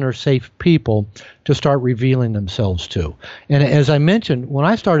person or safe people to start revealing themselves to. And as I mentioned, when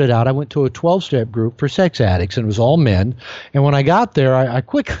I started out, I went to a 12-step group for sex addicts, and it was all men. And when I got there, I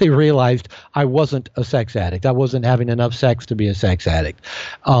quickly realized I wasn't a sex addict. I wasn't having enough sex to be a sex addict.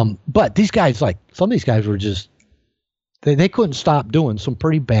 But these guys, some of these guys were just, they couldn't stop doing some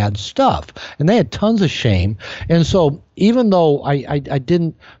pretty bad stuff, and they had tons of shame. And so even though I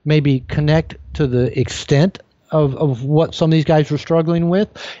didn't maybe connect to the extent of what some of these guys were struggling with,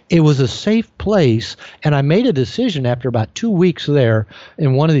 it was a safe place. And I made a decision after about 2 weeks there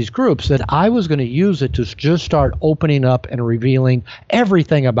in one of these groups that I was going to use it to just start opening up and revealing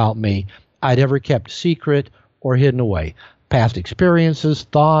everything about me I'd ever kept secret or hidden away. Past experiences,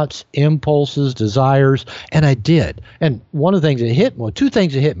 thoughts, impulses, desires, and I did. And one of the things that hit me, well, two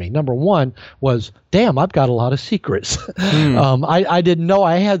things that hit me. Number one was, damn, I've got a lot of secrets. I didn't know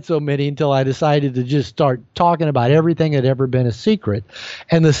I had so many until I decided to just start talking about everything that had ever been a secret.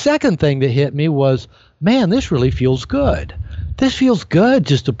 And the second thing that hit me was, man, this really feels good. this feels good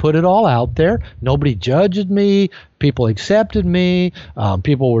just to put it all out there. Nobody judged me. People accepted me.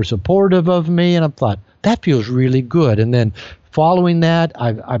 People were supportive of me. And I thought, that feels really good. And then following that,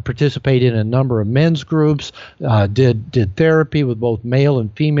 I participated in a number of men's groups, did therapy with both male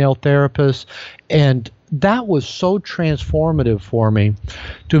and female therapists. And that was so transformative for me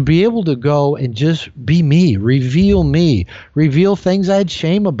to be able to go and just be me, reveal things I had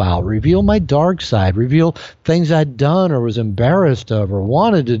shame about, reveal my dark side, reveal things I'd done or was embarrassed of or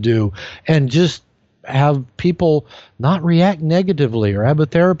wanted to do, and just have people not react negatively, or have a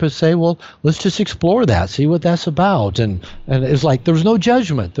therapist say, well, let's just explore that, see what that's about. And it's like there was no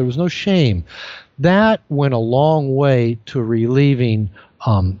judgment, there was no shame. That went a long way to relieving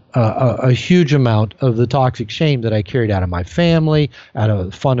a huge amount of the toxic shame that I carried out of my family, out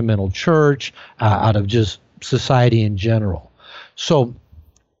of fundamental church, out of just society in general. So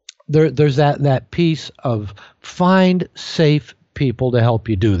there's that piece of find safe people to help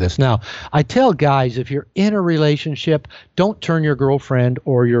you do this. Now, I tell guys, if you're in a relationship, don't turn your girlfriend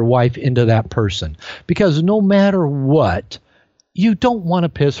or your wife into that person, because no matter what, you don't want to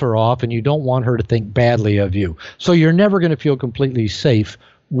piss her off and you don't want her to think badly of you. So you're never going to feel completely safe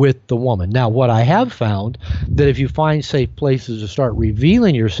with the woman. Now, what I have found, that if you find safe places to start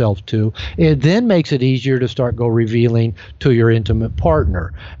revealing yourself to, it then makes it easier to start revealing to your intimate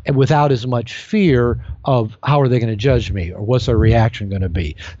partner, and without as much fear of how are they going to judge me or what's their reaction going to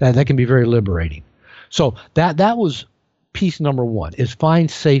be. That can be very liberating. So that was piece number one, is find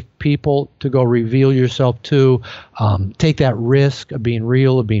safe people to go reveal yourself to. Take that risk of being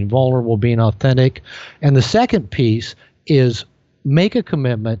real, of being vulnerable, being authentic. And the second piece is make a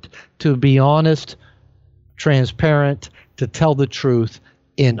commitment to be honest, transparent, to tell the truth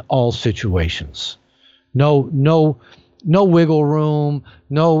in all situations. No wiggle room.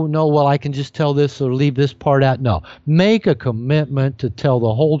 No, well, I can just tell this or leave this part out. No, make a commitment to tell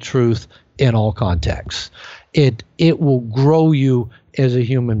the whole truth in all contexts. It will grow you as a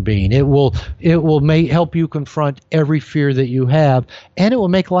human being. It will help you confront every fear that you have, and it will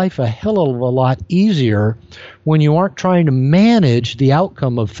make life a hell of a lot easier when you aren't trying to manage the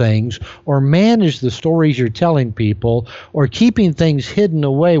outcome of things or manage the stories you're telling people or keeping things hidden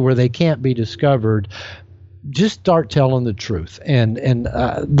away where they can't be discovered. Just start telling the truth. And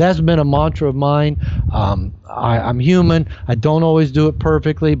that's been a mantra of mine. I'm human. I don't always do it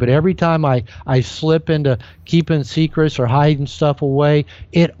perfectly, but every time I slip into keeping secrets or hiding stuff away,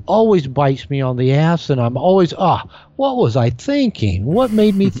 it always bites me on the ass, and I'm always, what was I thinking? What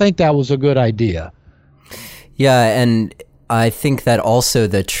made me think that was a good idea? Yeah, and I think that also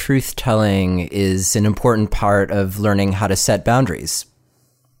the truth telling is an important part of learning how to set boundaries,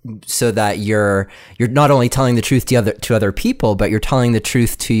 so that you're not only telling the truth to other people, but you're telling the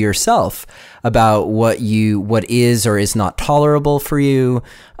truth to yourself about what is or is not tolerable for you,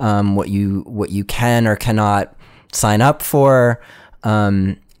 what you can or cannot sign up for,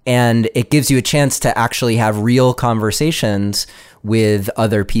 and it gives you a chance to actually have real conversations with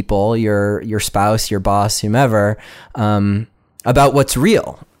other people, your spouse, your boss, whomever, about what's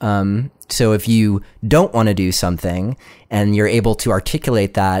real. So if you don't want to do something and you're able to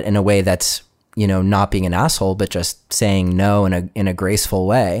articulate that in a way that's, not being an asshole, but just saying no in a graceful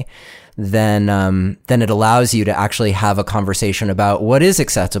way, then it allows you to actually have a conversation about what is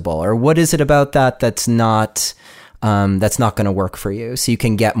acceptable, or what is it about that's not going to work for you. So you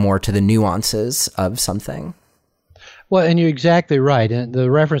can get more to the nuances of something. Well, and you're exactly right. And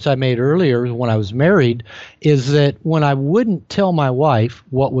the reference I made earlier when I was married is that when I wouldn't tell my wife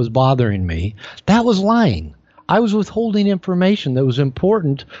what was bothering me, that was lying. I was withholding information that was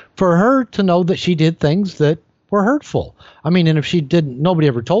important for her to know that she did things that were hurtful. I mean, and if she didn't, nobody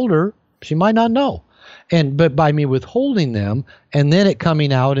ever told her, she might not know. But by me withholding them and then it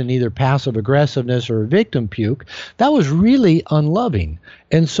coming out in either passive aggressiveness or victim puke, that was really unloving.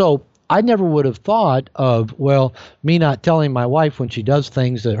 And so I never would have thought of, me not telling my wife when she does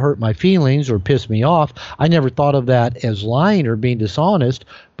things that hurt my feelings or piss me off. I never thought of that as lying or being dishonest,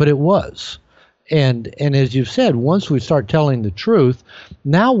 but it was. And as you've said, once we start telling the truth,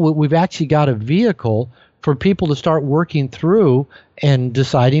 now we've actually got a vehicle for people to start working through and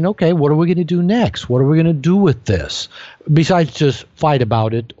deciding, okay, what are we going to do next? What are we going to do with this? Besides just fight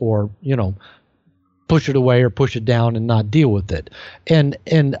about it or, push it away or push it down and not deal with it. And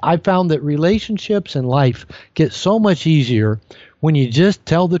I found that relationships and life get so much easier when you just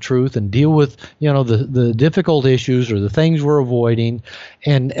tell the truth and deal with, the difficult issues or the things we're avoiding.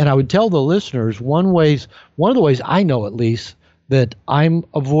 And I would tell the listeners, one of the ways I know at least that I'm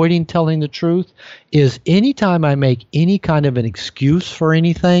avoiding telling the truth is anytime I make any kind of an excuse for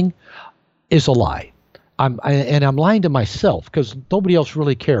anything is a lie. I'm lying to myself because nobody else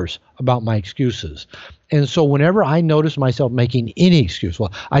really cares about my excuses. And so whenever I notice myself making any excuse,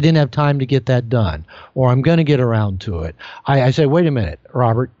 well, I didn't have time to get that done, or I'm going to get around to it, I say, wait a minute,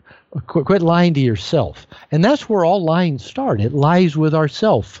 Robert, quit lying to yourself. And that's where all lying start. It lies with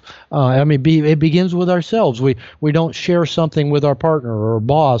ourself. It begins with ourselves. We don't share something with our partner or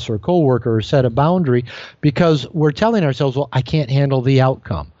boss or coworker or set a boundary because we're telling ourselves, well, I can't handle the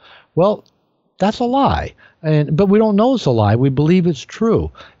outcome. Well, that's a lie. But we don't know it's a lie. We believe it's true.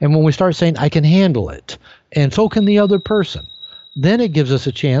 And when we start saying, I can handle it, and so can the other person, then it gives us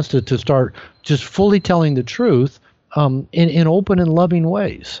a chance to start just fully telling the truth in open and loving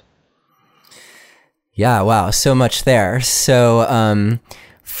ways. Yeah, wow, so much there. So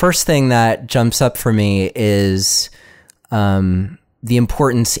first thing that jumps up for me is the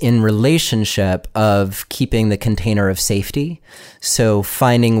importance in relationship of keeping the container of safety. So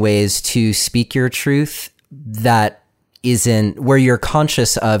finding ways to speak your truth that isn't where you're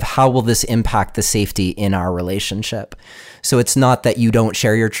conscious of how will this impact the safety in our relationship. So it's not that you don't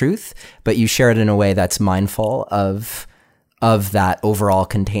share your truth, but you share it in a way that's mindful of that overall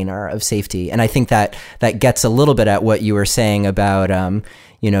container of safety. And I think that gets a little bit at what you were saying about,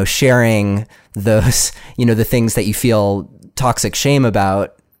 sharing those, the things that you feel toxic shame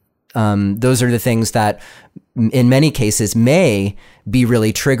about. Those are the things that in many cases may be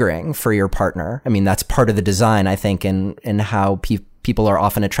really triggering for your partner. I mean, that's part of the design, I think, in how people are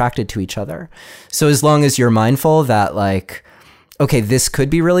often attracted to each other. So as long as you're mindful that like, okay, this could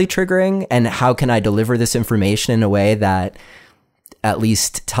be really triggering, and how can I deliver this information in a way that at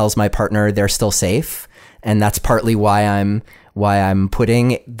least tells my partner they're still safe? And that's partly why I'm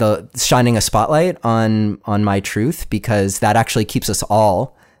shining a spotlight on my truth, because that actually keeps us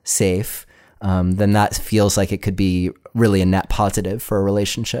all safe. Then that feels like it could be really a net positive for a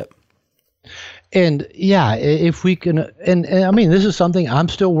relationship. And yeah, if we can, and I mean, this is something I'm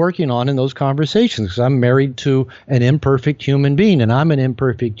still working on in those conversations because I'm married to an imperfect human being and I'm an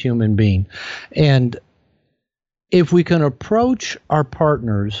imperfect human being. And if we can approach our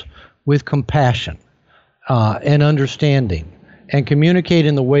partners with compassion and understanding and communicate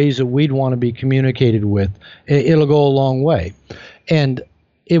in the ways that we'd want to be communicated with, it'll go a long way. And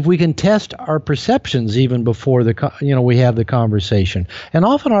if we can test our perceptions even before we have the conversation, and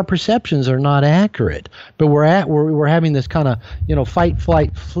often our perceptions are not accurate, but we're having this kind of fight,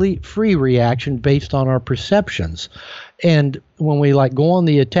 flight, free reaction based on our perceptions. And when we go on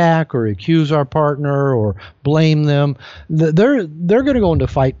the attack or accuse our partner or blame them, they're going to go into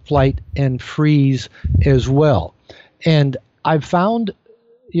fight, flight, and freeze as well. And I've found,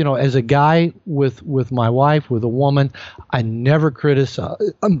 as a guy with my wife, with a woman, I never criticize,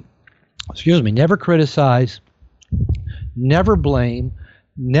 never blame,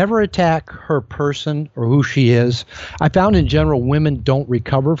 never attack her person or who she is. I found in general women don't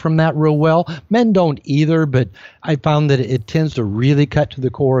recover from that real well. Men don't either, but I found that it tends to really cut to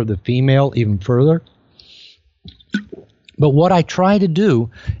the core of the female even further. But what I try to do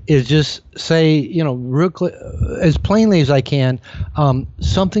is just say, as plainly as I can,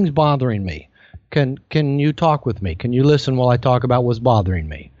 something's bothering me. Can you talk with me? Can you listen while I talk about what's bothering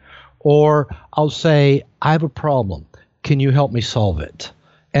me? Or I'll say, I have a problem. Can you help me solve it?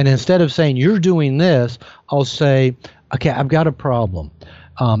 And instead of saying, you're doing this, I'll say, okay, I've got a problem.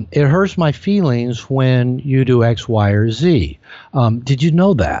 It hurts my feelings when you do X, Y, or Z. Did you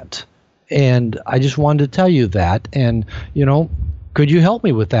know that? And I just wanted to tell you that. And, could you help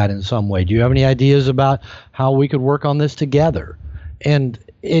me with that in some way? Do you have any ideas about how we could work on this together? And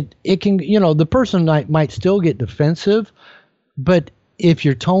it can, the person might still get defensive, but if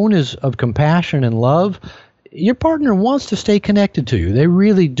your tone is of compassion and love, your partner wants to stay connected to you. They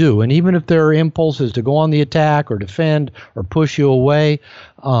really do. And even if there are impulses to go on the attack or defend or push you away,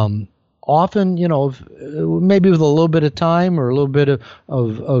 often, maybe with a little bit of time or a little bit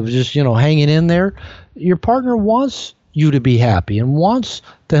of just, hanging in there, your partner wants you to be happy and wants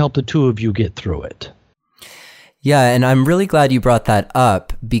to help the two of you get through it. Yeah, and I'm really glad you brought that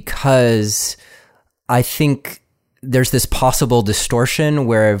up, because I think there's this possible distortion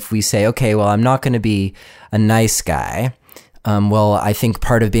where if we say, okay, well, I'm not going to be a nice guy. Well, I think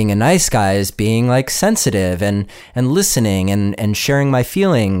part of being a nice guy is being sensitive and listening and sharing my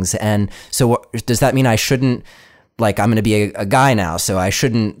feelings. And so does that mean I shouldn't, I'm going to be a guy now, so I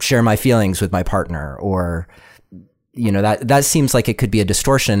shouldn't share my feelings with my partner? Or, that seems like it could be a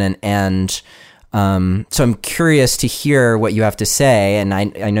distortion. And so I'm curious to hear what you have to say. And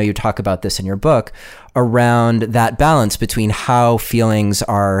I know you talk about this in your book around that balance between how feelings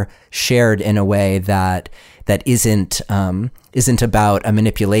are shared in a way that isn't about a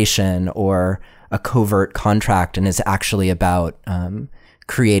manipulation or a covert contract and is actually about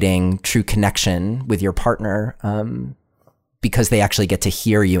creating true connection with your partner because they actually get to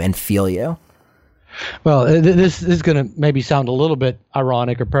hear you and feel you. Well, this is going to maybe sound a little bit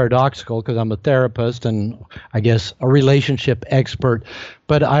ironic or paradoxical because I'm a therapist and I guess a relationship expert,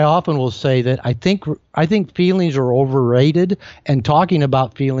 but I often will say that I think feelings are overrated and talking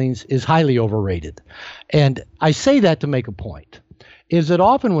about feelings is highly overrated. And I say that to make a point, is that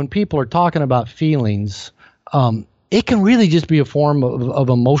often when people are talking about feelings, it can really just be a form of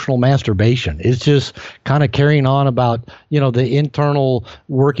emotional masturbation. It's just kind of carrying on about, the internal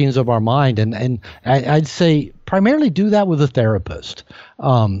workings of our mind. And I'd say primarily do that with a therapist.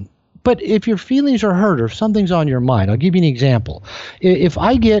 But if your feelings are hurt or if something's on your mind, I'll give you an example. If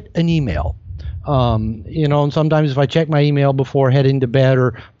I get an email, and sometimes if I check my email before heading to bed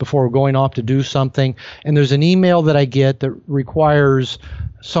or before going off to do something, and there's an email that I get that requires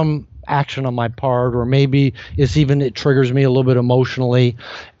some action on my part, or maybe it triggers me a little bit emotionally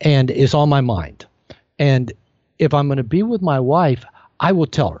and it's on my mind. And if I'm going to be with my wife, I will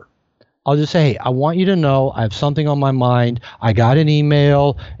tell her. I'll just say, hey, I want you to know I have something on my mind. I got an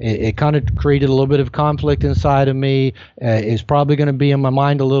email. It kind of created a little bit of conflict inside of me. It's probably going to be in my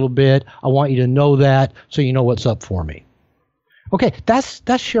mind a little bit. I want you to know that so you know what's up for me. Okay, that's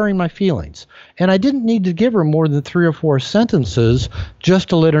sharing my feelings. And I didn't need to give her more than 3 or 4 sentences just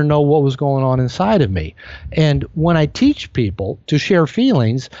to let her know what was going on inside of me. And when I teach people to share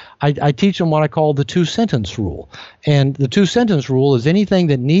feelings, I teach them what I call the 2-sentence rule. And the 2-sentence rule is anything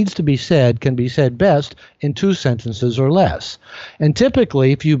that needs to be said can be said best in 2 sentences or less. And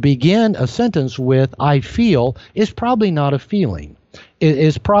typically, if you begin a sentence with, I feel, it's probably not a feeling. It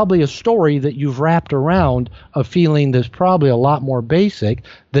is probably a story that you've wrapped around a feeling that's probably a lot more basic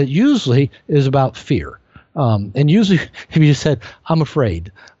that usually is about fear. And usually if you just said, I'm afraid,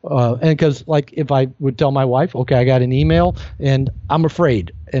 and because like if I would tell my wife, okay, I got an email and I'm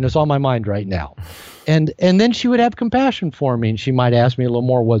afraid and it's on my mind right now. And then she would have compassion for me and she might ask me a little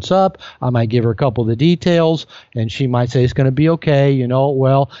more, what's up? I might give her a couple of the details and she might say, it's going to be okay,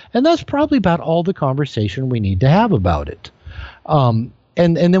 well, and that's probably about all the conversation we need to have about it.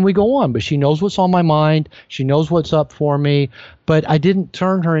 And then we go on, but she knows what's on my mind. She knows what's up for me, but I didn't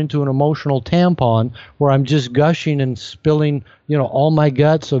turn her into an emotional tampon where I'm just gushing and spilling, all my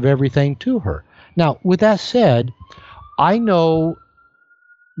guts of everything to her. Now, with that said, I know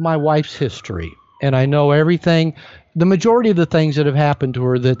my wife's history and I know everything, the majority of the things that have happened to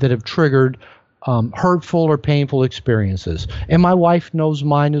her that have triggered hurtful or painful experiences. And my wife knows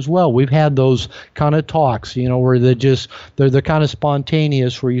mine as well. We've had those kind of talks, where they're kind of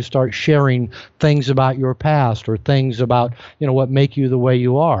spontaneous, where you start sharing things about your past or things about, what make you the way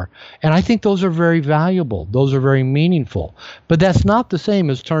you are. And I think those are very valuable. Those are very meaningful. But that's not the same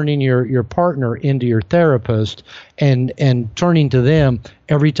as turning your partner into your therapist and turning to them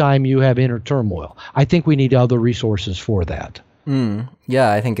every time you have inner turmoil. I think we need other resources for that.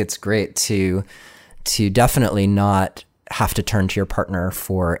 Yeah, I think it's great to definitely not have to turn to your partner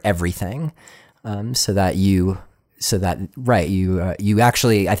for everything, so that you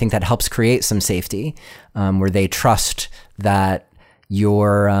actually, I think that helps create some safety, where they trust that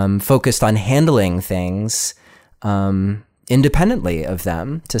you're focused on handling things independently of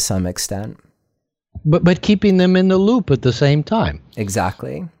them to some extent, but keeping them in the loop at the same time.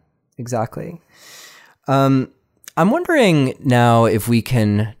 Exactly. I'm wondering now if we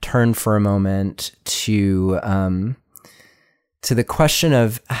can turn for a moment to the question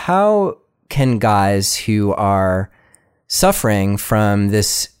of how can guys who are suffering from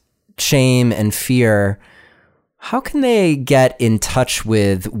this shame and fear, how can they get in touch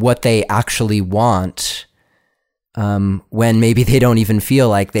with what they actually want when maybe they don't even feel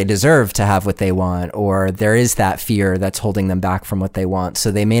like they deserve to have what they want, or there is that fear that's holding them back from what they want,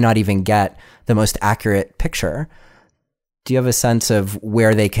 so they may not even get the most accurate picture? Do you have a sense of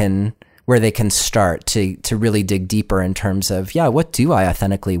where they can start to really dig deeper in terms of, what do I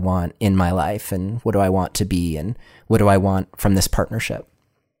authentically want in my life, and what do I want to be, and what do I want from this partnership?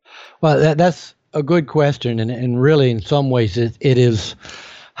 Well, that's a good question, and really in some ways it is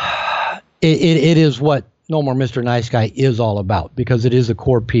what No More Mr. Nice Guy is all about, because it is a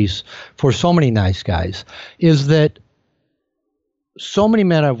core piece for so many nice guys, is that so many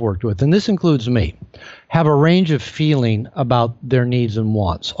men I've worked with, and this includes me, have a range of feeling about their needs and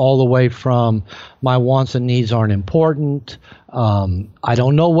wants, all the way from my wants and needs aren't important, I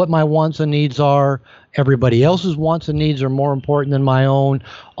don't know what my wants and needs are, everybody else's wants and needs are more important than my own,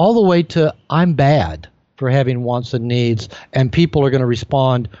 all the way to I'm bad for having wants and needs, and people are going to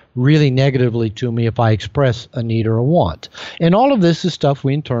respond really negatively to me if I express a need or a want. And all of this is stuff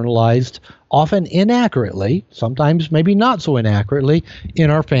we internalized, often inaccurately, sometimes maybe not so inaccurately,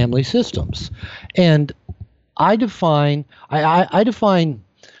 in our family systems. And I define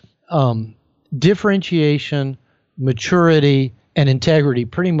differentiation, maturity, and integrity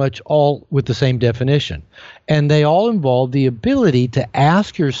pretty much all with the same definition. And they all involve the ability to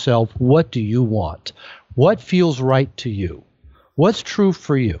ask yourself, what do you want? What feels right to you? What's true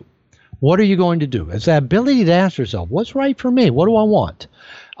for you? What are you going to do? It's that ability to ask yourself, what's right for me? What do I want?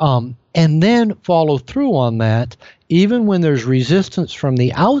 And then follow through on that, even when there's resistance from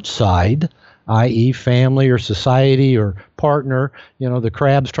the outside, i.e. family or society or partner, the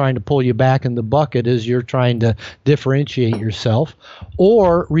crab's trying to pull you back in the bucket as you're trying to differentiate yourself,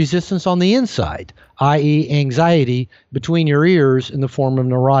 or resistance on the inside, i.e. anxiety between your ears in the form of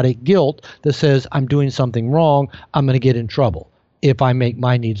neurotic guilt that says, I'm doing something wrong, I'm going to get in trouble if I make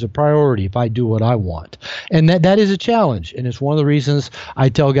my needs a priority, if I do what I want. And that is a challenge. And it's one of the reasons I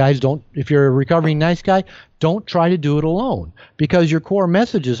tell guys, if you're a recovering nice guy, don't try to do it alone, because your core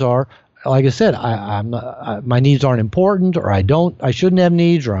messages are, like I said, my needs aren't important, or I shouldn't have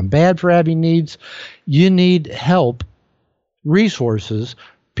needs, or I'm bad for having needs. You need help, resources,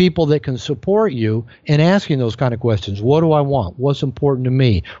 people that can support you in asking those kind of questions. What do I want? What's important to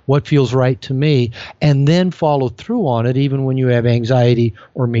me? What feels right to me? And then follow through on it, even when you have anxiety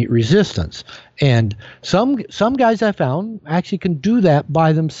or meet resistance. And some guys I found actually can do that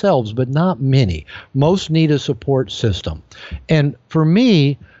by themselves, but not many. Most need a support system. And for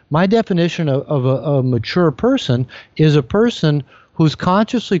me, my definition of a mature person is a person who's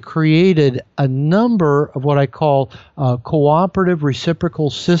consciously created a number of what I call cooperative reciprocal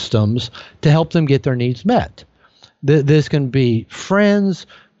systems to help them get their needs met. This can be friends,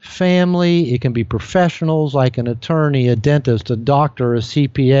 family, it can be professionals like an attorney, a dentist, a doctor, a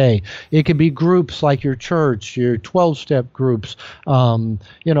CPA. It can be groups like your church, your 12-step groups, a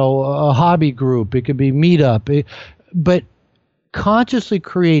hobby group. It could be meetup. But consciously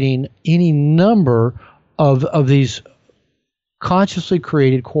creating any number of these consciously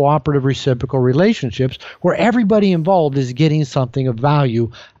created cooperative reciprocal relationships where everybody involved is getting something of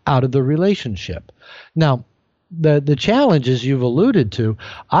value out of the relationship. Now, the challenges you've alluded to,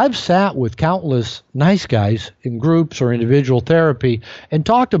 I've sat with countless nice guys in groups or individual therapy and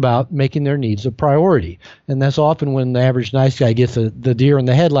talked about making their needs a priority. And that's often when the average nice guy gets the deer in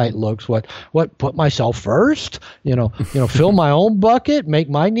the headlight looks. What put myself first? Fill my own bucket, make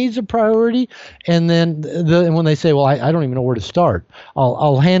my needs a priority. And then when they say, well, I don't even know where to start,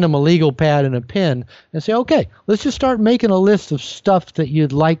 I'll hand them a legal pad and a pen and say, okay, let's just start making a list of stuff that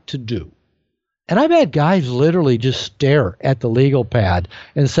you'd like to do. And I've had guys literally just stare at the legal pad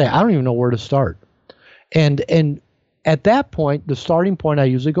and say, I don't even know where to start. And at that point, the starting point I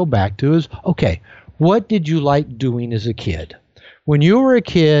usually go back to is, okay, what did you like doing as a kid? When you were a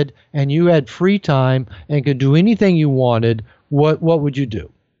kid and you had free time and could do anything you wanted, what would you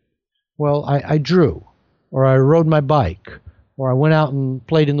do? Well, I drew, or I rode my bike, or I went out and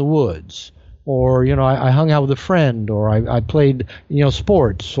played in the woods. Or, I hung out with a friend, or I played,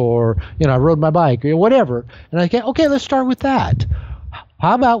 sports, or, I rode my bike, or whatever. And I get, okay, let's start with that.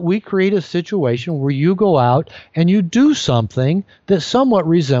 How about we create a situation where you go out and you do something that somewhat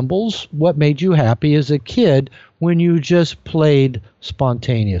resembles what made you happy as a kid when you just played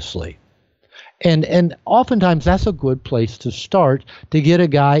spontaneously. And oftentimes that's a good place to start to get a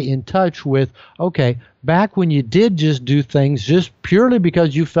guy in touch with, okay, back when you did just do things just purely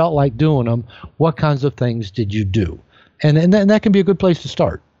because you felt like doing them, what kinds of things did you do? And that can be a good place to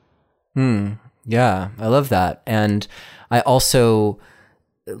start. Yeah, I love that. And I also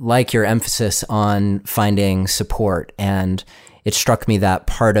like your emphasis on finding support. And it struck me that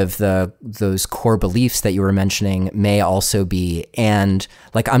part of those core beliefs that you were mentioning may also be, and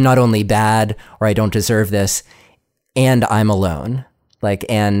like, I'm not only bad or I don't deserve this, and I'm alone.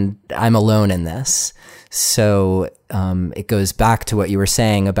 And I'm alone in this. So it goes back to what you were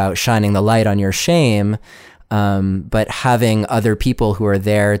saying about shining the light on your shame, but having other people who are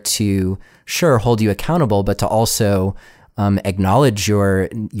there to, sure, hold you accountable, but to also acknowledge your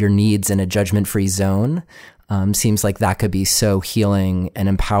needs in a judgment-free zone. Seems like that could be so healing and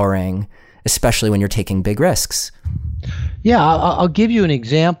empowering, especially when you're taking big risks. Yeah, I'll give you an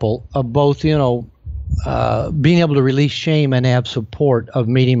example of both, being able to release shame and have support of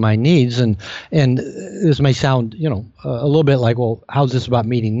meeting my needs. And this may sound, a little bit like, well, how's this about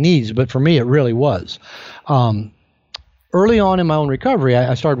meeting needs? But for me, it really was. early on in my own recovery,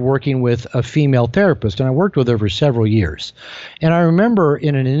 I started working with a female therapist, and I worked with her for several years. And I remember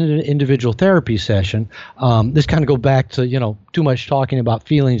in an individual therapy session, this kind of go back to, too much talking about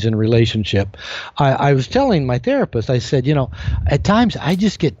feelings in a relationship. I was telling my therapist, I said, at times I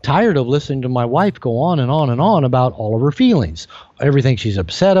just get tired of listening to my wife go on and on and on about all of her feelings, everything she's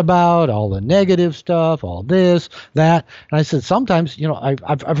upset about, all the negative stuff, all this, that. And I said, sometimes,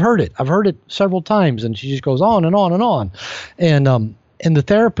 I've heard it. I've heard it several times, and she just goes on and on and on. And the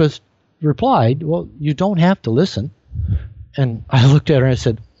therapist replied, well, you don't have to listen. And I looked at her and I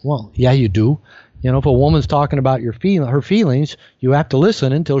said, well, yeah, you do. If a woman's talking about her feelings, you have to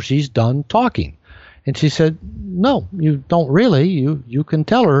listen until she's done talking. And she said, no, you don't really. You can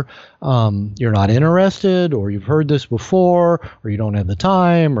tell her you're not interested, or you've heard this before, or you don't have the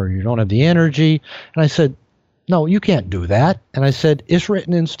time, or you don't have the energy. And I said, no, you can't do that. And I said, it's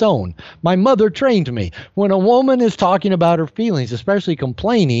written in stone. My mother trained me. When a woman is talking about her feelings, especially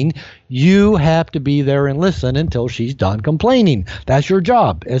complaining, you have to be there and listen until she's done complaining. That's your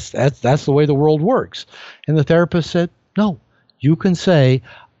job. That's the way the world works. And the therapist said, no, you can say,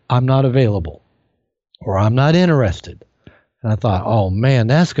 I'm not available, or I'm not interested. And I thought, oh man,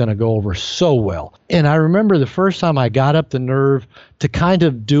 that's going to go over so well. And I remember the first time I got up the nerve to kind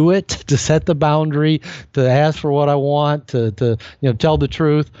of do it, to set the boundary, to ask for what I want, to tell the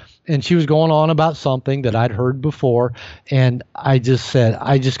truth. And she was going on about something that I'd heard before. And I just said,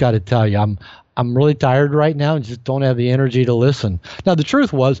 I just got to tell you, I'm really tired right now and just don't have the energy to listen. Now, the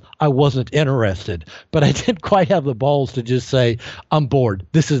truth was I wasn't interested, but I didn't quite have the balls to just say, I'm bored.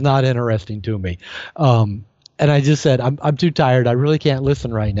 This is not interesting to me. And I just said, I'm too tired. I really can't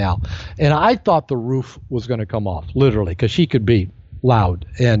listen right now. And I thought the roof was going to come off, literally, because she could be loud.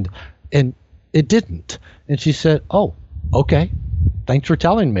 And it didn't. And she said, oh, okay. Thanks for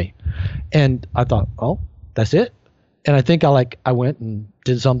telling me. And I thought, oh, that's it? And I think I went and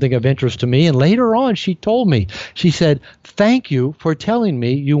did something of interest to me. And later on, she told me, she said, thank you for telling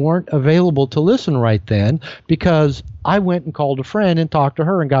me you weren't available to listen right then, because I went and called a friend and talked to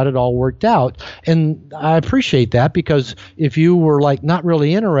her and got it all worked out. And I appreciate that, because if you were not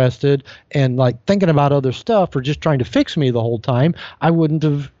really interested and thinking about other stuff or just trying to fix me the whole time, I wouldn't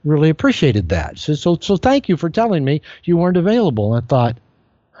have really appreciated that. So thank you for telling me you weren't available. And I thought,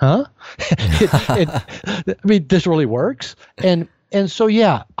 huh? I mean, this really works. And so,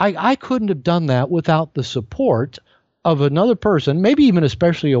 yeah, I couldn't have done that without the support of another person, maybe even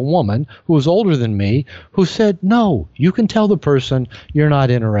especially a woman who was older than me, who said, no, you can tell the person you're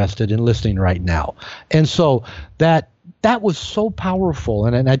not interested in listening right now. And so that was so powerful.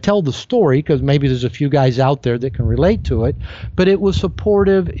 And I tell the story because maybe there's a few guys out there that can relate to it, but it was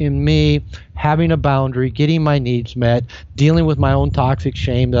supportive in me having a boundary, getting my needs met, dealing with my own toxic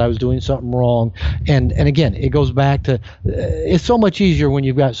shame that I was doing something wrong. And again, it goes back to, it's so much easier when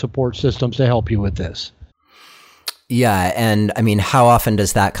you've got support systems to help you with this. Yeah. And I mean, how often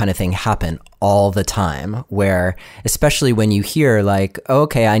does that kind of thing happen? All the time, where especially when you hear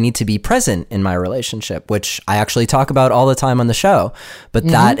okay, I need to be present in my relationship, which I actually talk about all the time on the show. But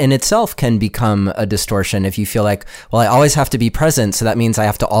that in itself can become a distortion if you feel like, well, I always have to be present, so that means I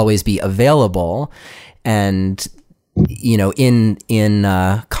have to always be available. And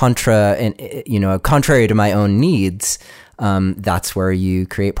contrary to my own needs, that's where you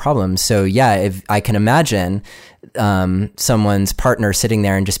create problems. So yeah, if I can imagine someone's partner sitting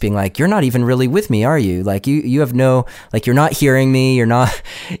there and just being like, you're not even really with me, are you? You have no, you're not hearing me, you're not,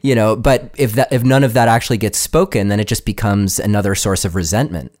 but if none of that actually gets spoken, then it just becomes another source of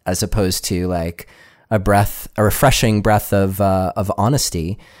resentment, as opposed to a refreshing breath of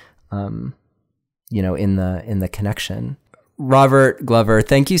honesty, in the connection. Robert Glover,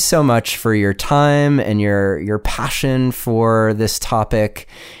 thank you so much for your time and your passion for this topic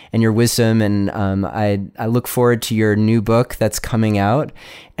and your wisdom. And I look forward to your new book that's coming out.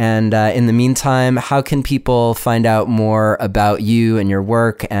 And in the meantime, how can people find out more about you and your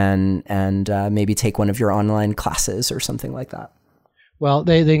work and maybe take one of your online classes or something like that? Well,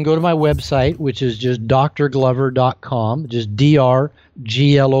 they can go to my website, which is just drglover.com, just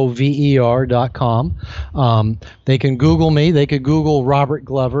drglover.com. They can Google me. They could Google Robert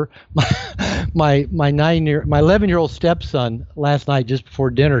Glover. My 11-year-old stepson last night, just before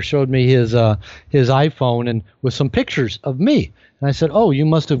dinner, showed me his iPhone and with some pictures of me. And I said, oh, you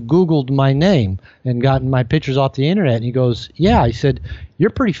must have Googled my name and gotten my pictures off the internet. And he goes, yeah. I said, you're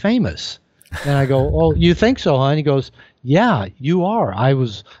pretty famous. And I go, oh, you think so, huh? And he goes, yeah, you are.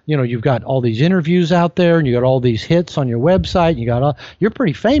 You've got all these interviews out there, and you got all these hits on your website, and you're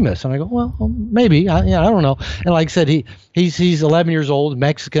pretty famous. And I go, well, maybe. I don't know. And like I said, he's 11 years old,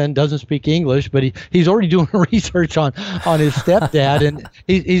 Mexican, doesn't speak English, but he's already doing research on his stepdad, and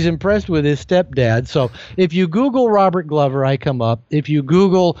he's impressed with his stepdad. So if you Google Robert Glover, I come up. If you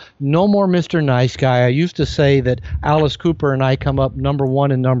Google No More Mr. Nice Guy, I used to say that Alice Cooper and I come up number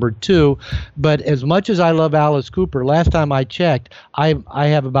 1 and number 2. But as much as I love Alice Cooper, last time I checked, I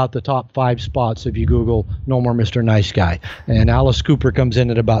have about the top 5 spots if you Google No More Mr. Nice Guy, and Alice Cooper comes in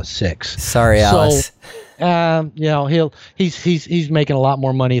at about 6. Sorry, Alice. He's making a lot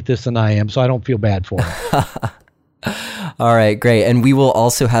more money at this than I am, so I don't feel bad for him. All right, great. And we will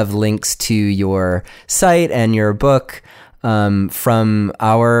also have links to your site and your book from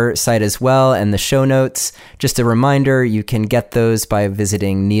our site as well, and the show notes. Just a reminder, you can get those by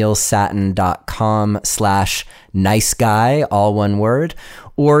visiting neilsattin.com/niceguy, all one word,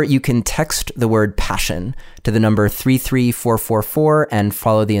 or you can text the word passion to the number 33444 and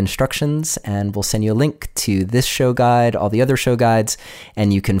follow the instructions, and we'll send you a link to this show guide, all the other show guides,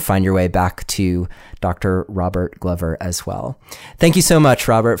 and you can find your way back to Dr. Robert Glover as well. Thank you so much,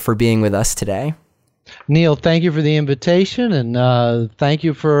 Robert, for being with us today. Neil, thank you for the invitation, and thank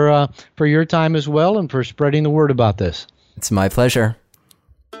you for your time as well, and for spreading the word about this. It's my pleasure.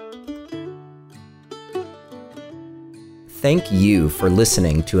 Thank you for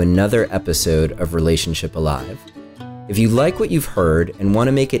listening to another episode of Relationship Alive. If you like what you've heard and want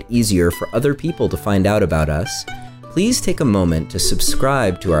to make it easier for other people to find out about us, please take a moment to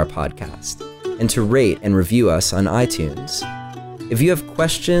subscribe to our podcast and to rate and review us on iTunes. If you have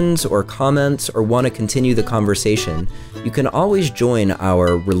questions or comments or want to continue the conversation, you can always join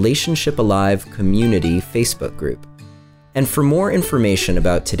our Relationship Alive community Facebook group. And for more information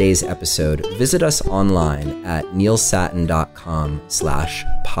about today's episode, visit us online at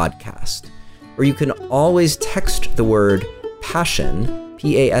neilsattin.com/podcast. Or you can always text the word passion,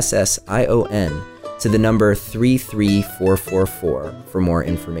 PASSION, to the number 33444 for more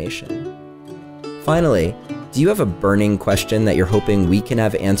information. Finally, do you have a burning question that you're hoping we can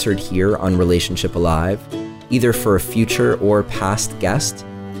have answered here on Relationship Alive, either for a future or past guest?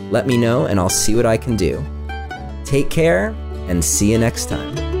 Let me know and I'll see what I can do. Take care and see you next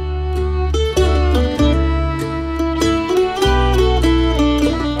time.